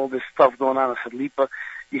then with all this stuff going on, I said, Lipa,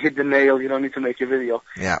 you hit the nail, you don't need to make a video.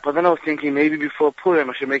 Yeah. But then I was thinking maybe before Purim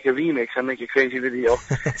I should make a remix and make a crazy video.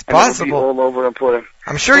 It's and possible. It'll be all over on Purim.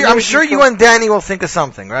 I'm sure you and Danny will think of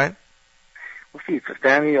something, right? We'll see if it's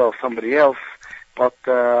Danny or somebody else. But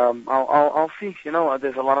I'll see.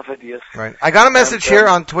 There's a lot of ideas. Right. I got a message here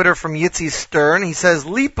on Twitter from Yitzi Stern. He says,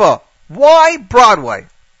 Lipa, why Broadway?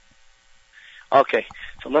 Okay,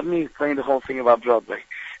 so let me explain the whole thing about Broadway.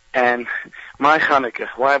 And my Hanukkah,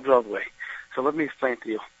 why Broadway? So let me explain to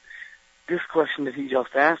you. This question that he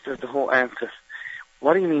just asked is the whole answer.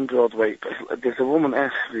 What do you mean Broadway? There's a woman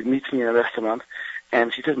meets me in a restaurant,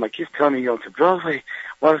 and she says, my kids tell me you're going to Broadway.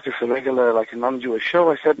 What is this, a regular, like a non-Jewish show?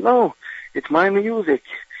 I said, no, it's my music.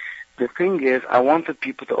 The thing is, I wanted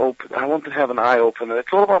people I want to have an eye-opener.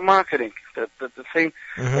 It's all about marketing. The same,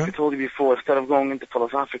 like I told you before, instead of going into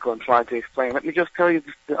philosophical and trying to explain, let me just tell you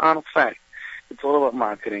the honest fact. It's all about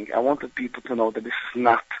marketing. I wanted people to know that this is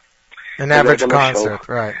not an average concert,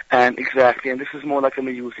 right? And exactly, and this is more like a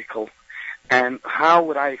musical. And how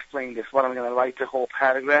would I explain this? What, I'm going to write the whole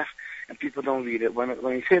paragraph, and people don't read it. When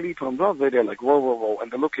you say Lipa on Broadway, they're like, whoa, whoa, whoa,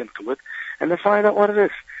 and they look into it, and they find out what it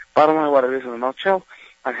is. Bottom line, what it is in a nutshell,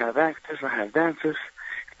 I have actors, I have dancers.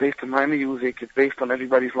 It's based on my music. It's based on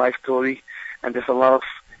everybody's life story, and there's a lot of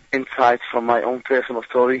insights from my own personal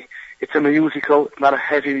story. It's a musical. It's not a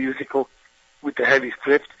heavy musical with a heavy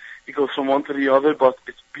script. It goes from one to the other, but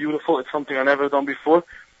it's beautiful. It's something I've never done before.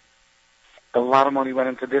 A lot of money went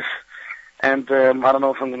into this, and I don't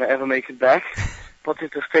know if I'm going to ever make it back, but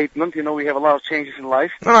it's a statement. We have a lot of changes in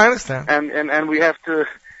life. No, I understand. And we have to,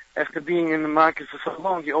 after being in the market for so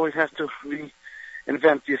long, you always have to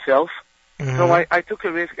reinvent yourself. Mm-hmm. So I took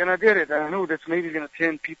a risk, and I did it. And I knew that's maybe going to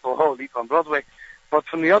turn people, Lipa on Broadway. But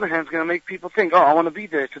from the other hand, it's going to make people think, I want to be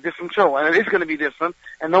there. It's a different show. And it is going to be different,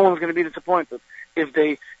 and no one's going to be disappointed if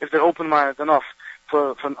they're open-minded enough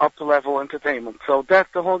for an up-to-level entertainment. So that's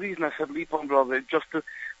the whole reason I said Lipa on Broadway, just to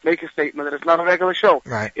make a statement that it's not a regular show.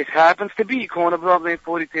 Right. It happens to be Corner Broadway in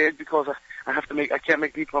 43rd because I can't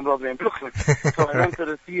make Lipa on Broadway in Brooklyn. So I went to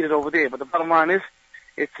the theater over there. But the bottom line is,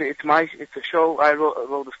 it's a show. I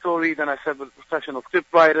wrote a story, then I said with a professional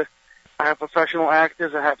scriptwriter. I have professional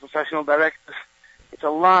actors, I have professional directors, It's a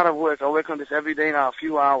lot of work. I work on this every day now, a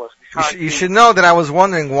few hours. You should know that I was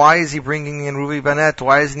wondering, why is he bringing in Ruvi Bennett?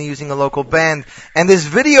 Why isn't he using a local band? And this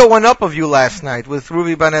video went up of you last night with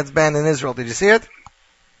Ruvi Bennett's band in Israel. Did you see it?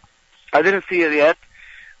 I didn't see it yet,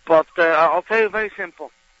 but I'll tell you very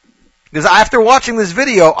simple. Because after watching this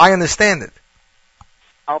video, I understand it.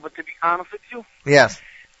 But to be honest with you, yes.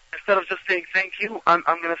 Instead of just saying thank you, I'm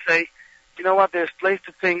going to say, you know what, there's place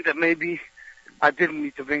to think that maybe I didn't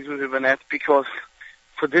need to bring Ruvi Bennett, because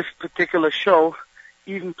for this particular show,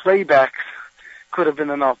 even playbacks could have been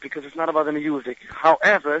enough, because it's not about the music.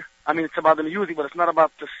 However, I mean, it's about the music, but it's not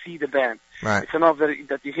about to see the band. Right. It's enough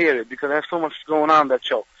that you hear it, because there's so much going on in that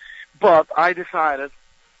show. But I decided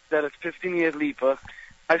that it's 15 years Lipa.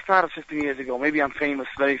 I started 15 years ago. Maybe I'm famous,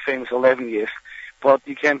 very famous, 11 years. But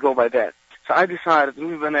you can't go by that. So I decided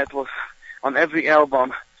Ruvi Bennett was on every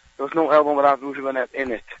album. There was no album without Ruvi Bennett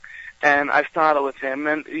in it. And I started with him.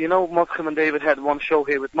 And, you know, Motzchem and David had one show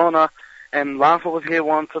here with Mona, and Lafa was here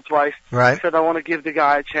once or twice. Right. I said, I want to give the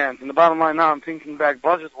guy a chance. And the bottom line now, I'm thinking back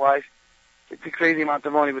budget-wise, it's a crazy amount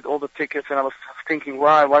of money with all the tickets, and I was thinking,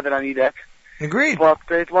 why did I need that? Agreed. But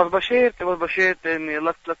it was Bashir, and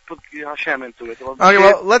let's put Hashem into it. Okay,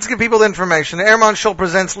 well, let's give people the information. Ehrman Schul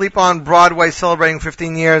presents Lipa on Broadway, celebrating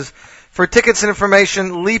 15 years. For tickets and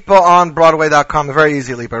information, lipaonbroadway.com. Very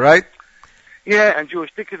easy, Lipa, right? Yeah, and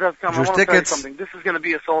JewishTickets.com. I want to tell you Tickets. something. This is going to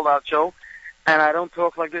be a sold-out show, and I don't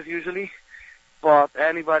talk like this usually, but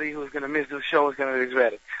anybody who's going to miss this show is going to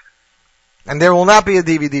regret it. And there will not be a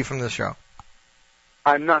DVD from this show.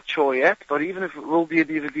 I'm not sure yet, but even if it will be a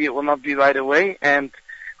DVD, it will not be right away, and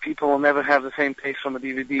people will never have the same taste from a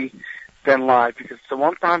DVD than live, because it's a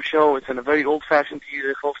one-time show. It's in a very old-fashioned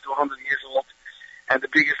theater, close to 100 years old, and the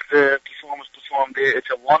biggest performers perform there. It's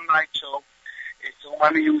a one-night show. It's all my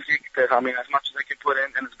music, as much as I can put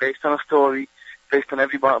in, and it's based on a story, based on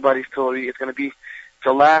everybody's story. It's going to be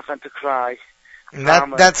to laugh and to cry. And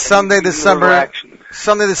that's Sunday, December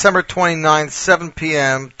 29th, 7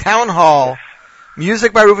 p.m., Town Hall. Yes.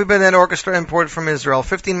 Music by Ruvi Bennett Orchestra, imported from Israel.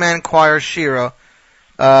 15-man choir, Shira.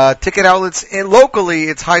 Ticket outlets locally,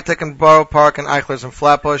 it's High Tech and Borough Park and Eichler's and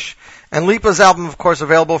Flatbush. And Lipa's album, of course,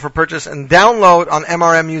 available for purchase and download on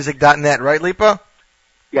mrmmusic.net. Right, Lipa?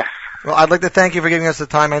 Yes. Well, I'd like to thank you for giving us the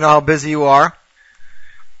time. I know how busy you are.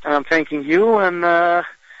 And I'm thanking you, and I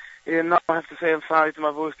have to say I'm sorry to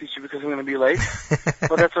my voice teacher because I'm going to be late,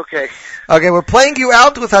 but that's okay. Okay, we're playing you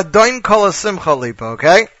out with Hadoin Kol Simcha, Lipa,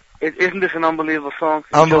 okay? Isn't this an unbelievable song?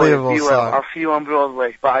 Unbelievable song. I'll see you on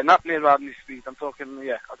Broadway, but not near Rodney Street. I'm talking,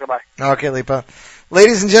 okay, bye. Okay, Lipa.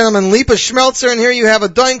 Ladies and gentlemen, Lipa Schmeltzer, and here you have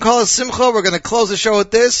Hadoin Kol Simcha. We're going to close the show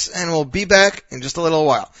with this, and we'll be back in just a little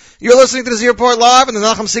while. You're listening to the Z Report Live on the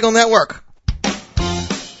Nachum Segal Network.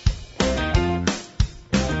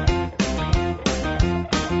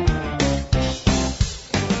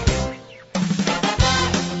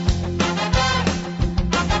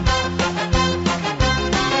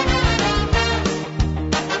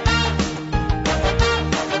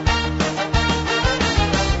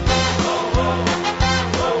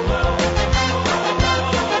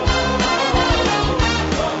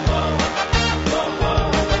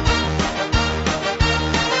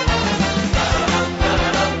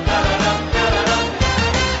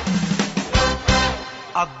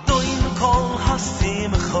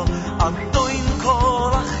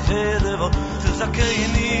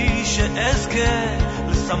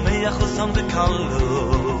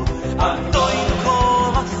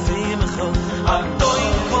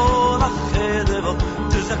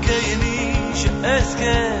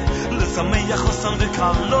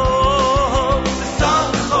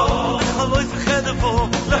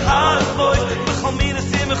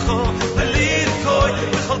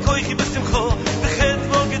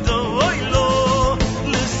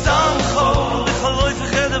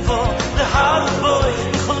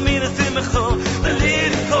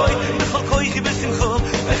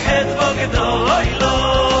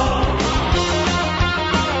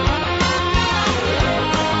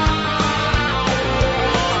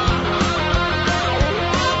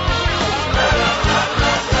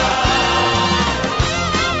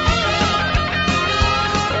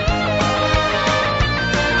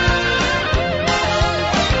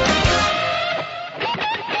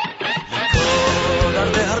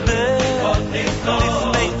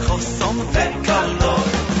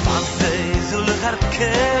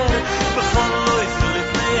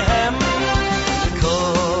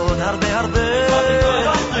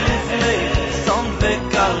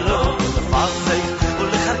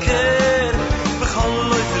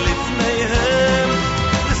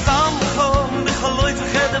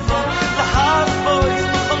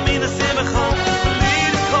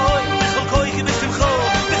 Simcha,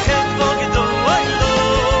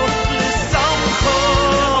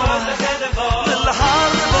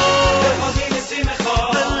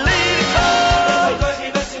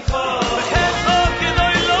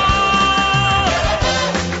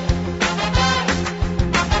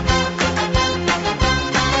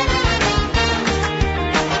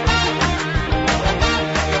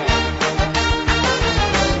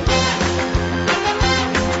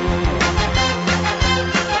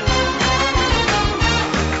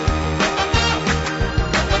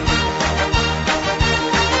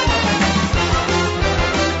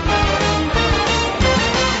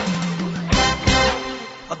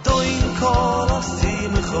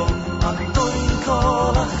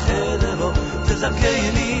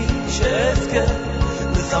 שאזכה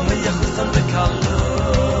לשמח וסן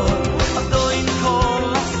וקלות אדוין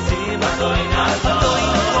כל עשים אדוין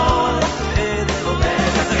כל אדו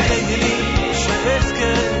זכי לי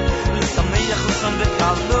שאזכה לשמח וסן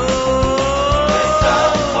וקלות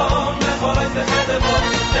ושמחום לכל בחדבו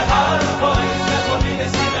להר בוין לכל מיני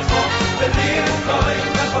שמחו וליר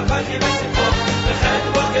קוין לכל פרחי ושמחו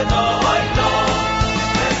וחדבו גדוי לו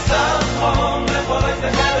ושמחום לכל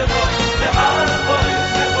בחדבו להר בוין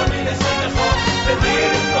לכל מיני שמחו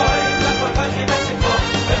וליר קוין לכל פרחי ושמחו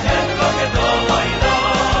וחדבו גדוי לו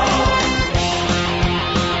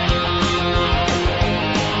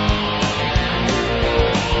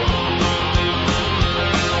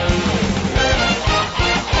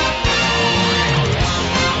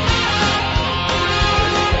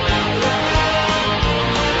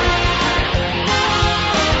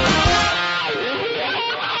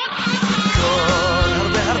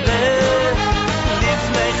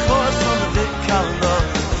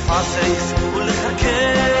Faseis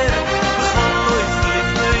ולחקר בכל לא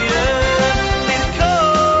לפני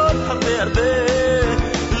לרקוד הרבה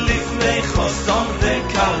לפני חוסון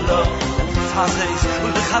וקלו Faseis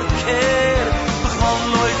ולחקר בכל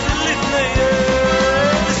לא לפני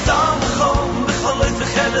ושמחום בכל לא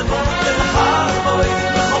וחדבו ולהרבוי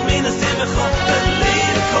בכל מין השמחו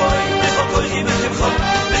ולרקוי בכל כוחי ושמחו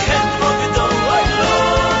וכן כמו גדול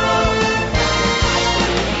לא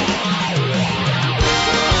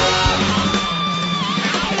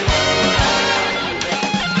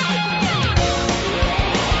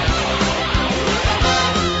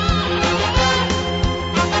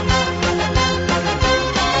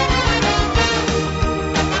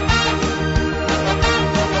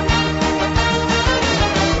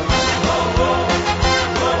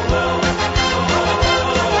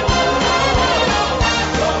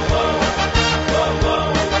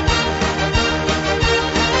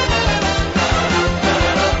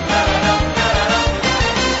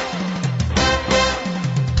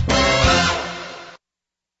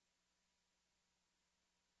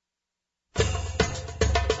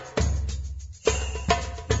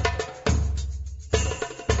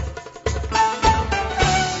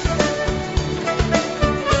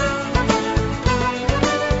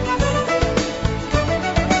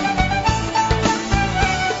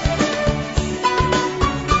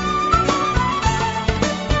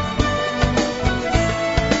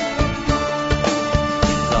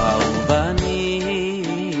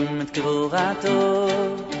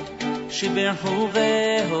שיבחו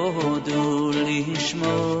והודו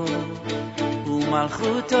לשמו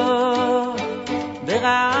ומלכותו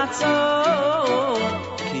ברצון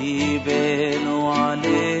קיבלו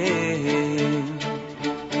עליהם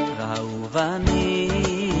ראו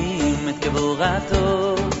בנים את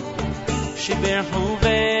גבורתו שיבחו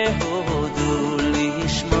והודו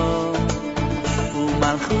לשמו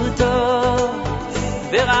ומלכותו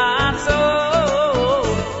ברצון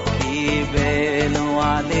קיבלו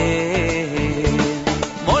עליהם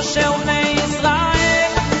משה ובני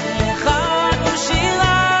ישראל לחנו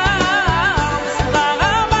שירה בשמחה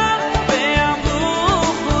רבה ועמדו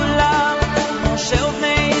כולם משה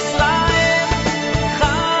ובני ישראל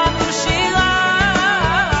לחנו שירה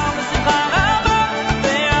בשמחה רבה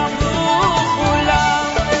ועמדו כולם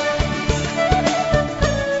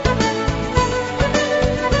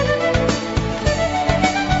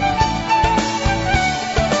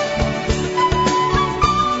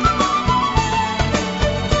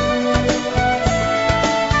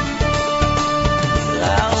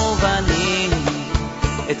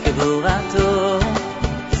גבורתו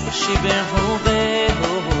שיבחו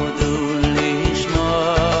והודו לשמו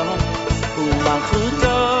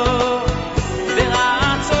ומלכותו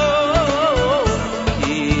ברצון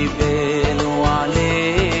קיבלו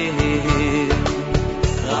עליהם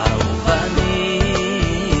ראו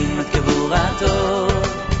בנים את גבורתו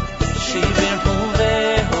שיבחו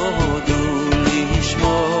והודו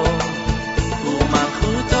לשמו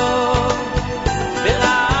ומלכותו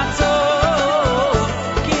ברצון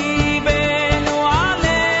קיבלו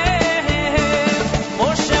עליהם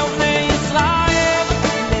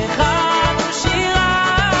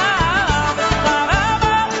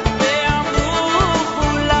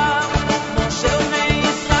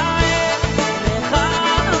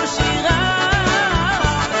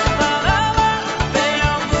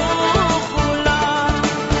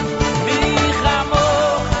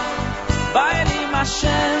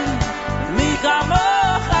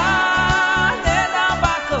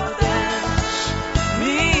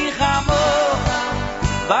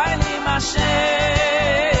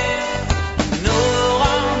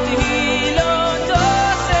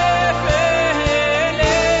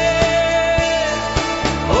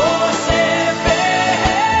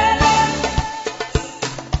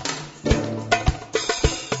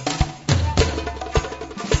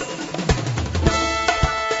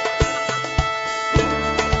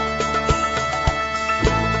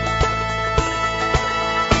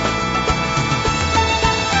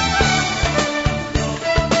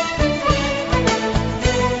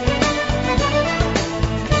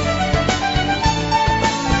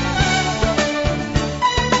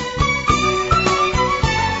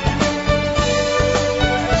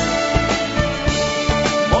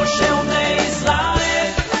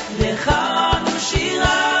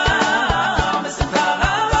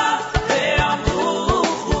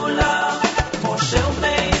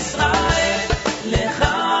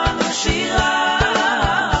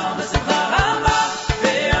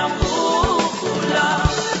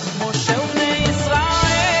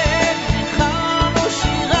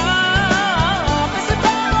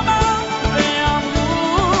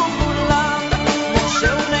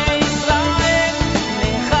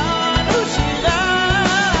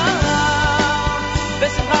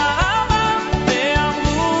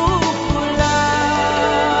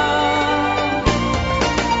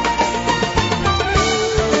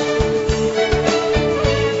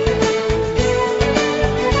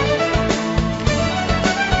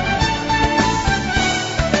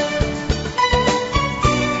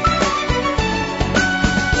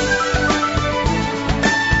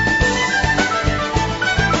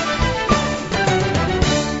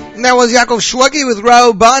And that was Yaakov Shwagi with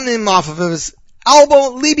Rao Banim off of his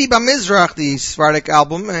album Libi Bamizrach, the Sephardic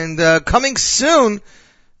album. And coming soon,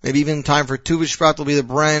 maybe even in time for Tu B'Shvat, will be the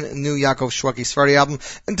brand new Yaakov Shwagi Sephardi album.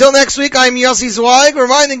 Until next week, I'm Yossi Zweig,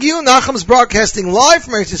 reminding you, Nachum's broadcasting live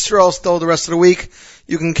from Eretz Yisrael still the rest of the week.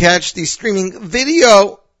 You can catch the streaming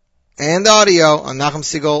video and audio on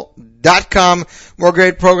NachumSegal.com. More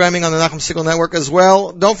great programming on the Nachum Segal Network as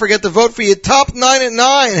well. Don't forget to vote for your Top 9 at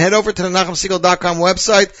 9. Head over to the NachumSegal.com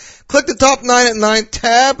website. Click the Top 9 at 9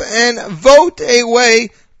 tab and vote away.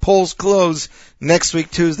 Polls close next week,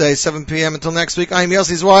 Tuesday, 7 p.m. Until next week, I'm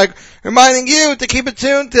Yossi Zweig, reminding you to keep it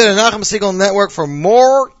tuned to the Nachum Segal Network for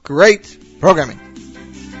more great programming.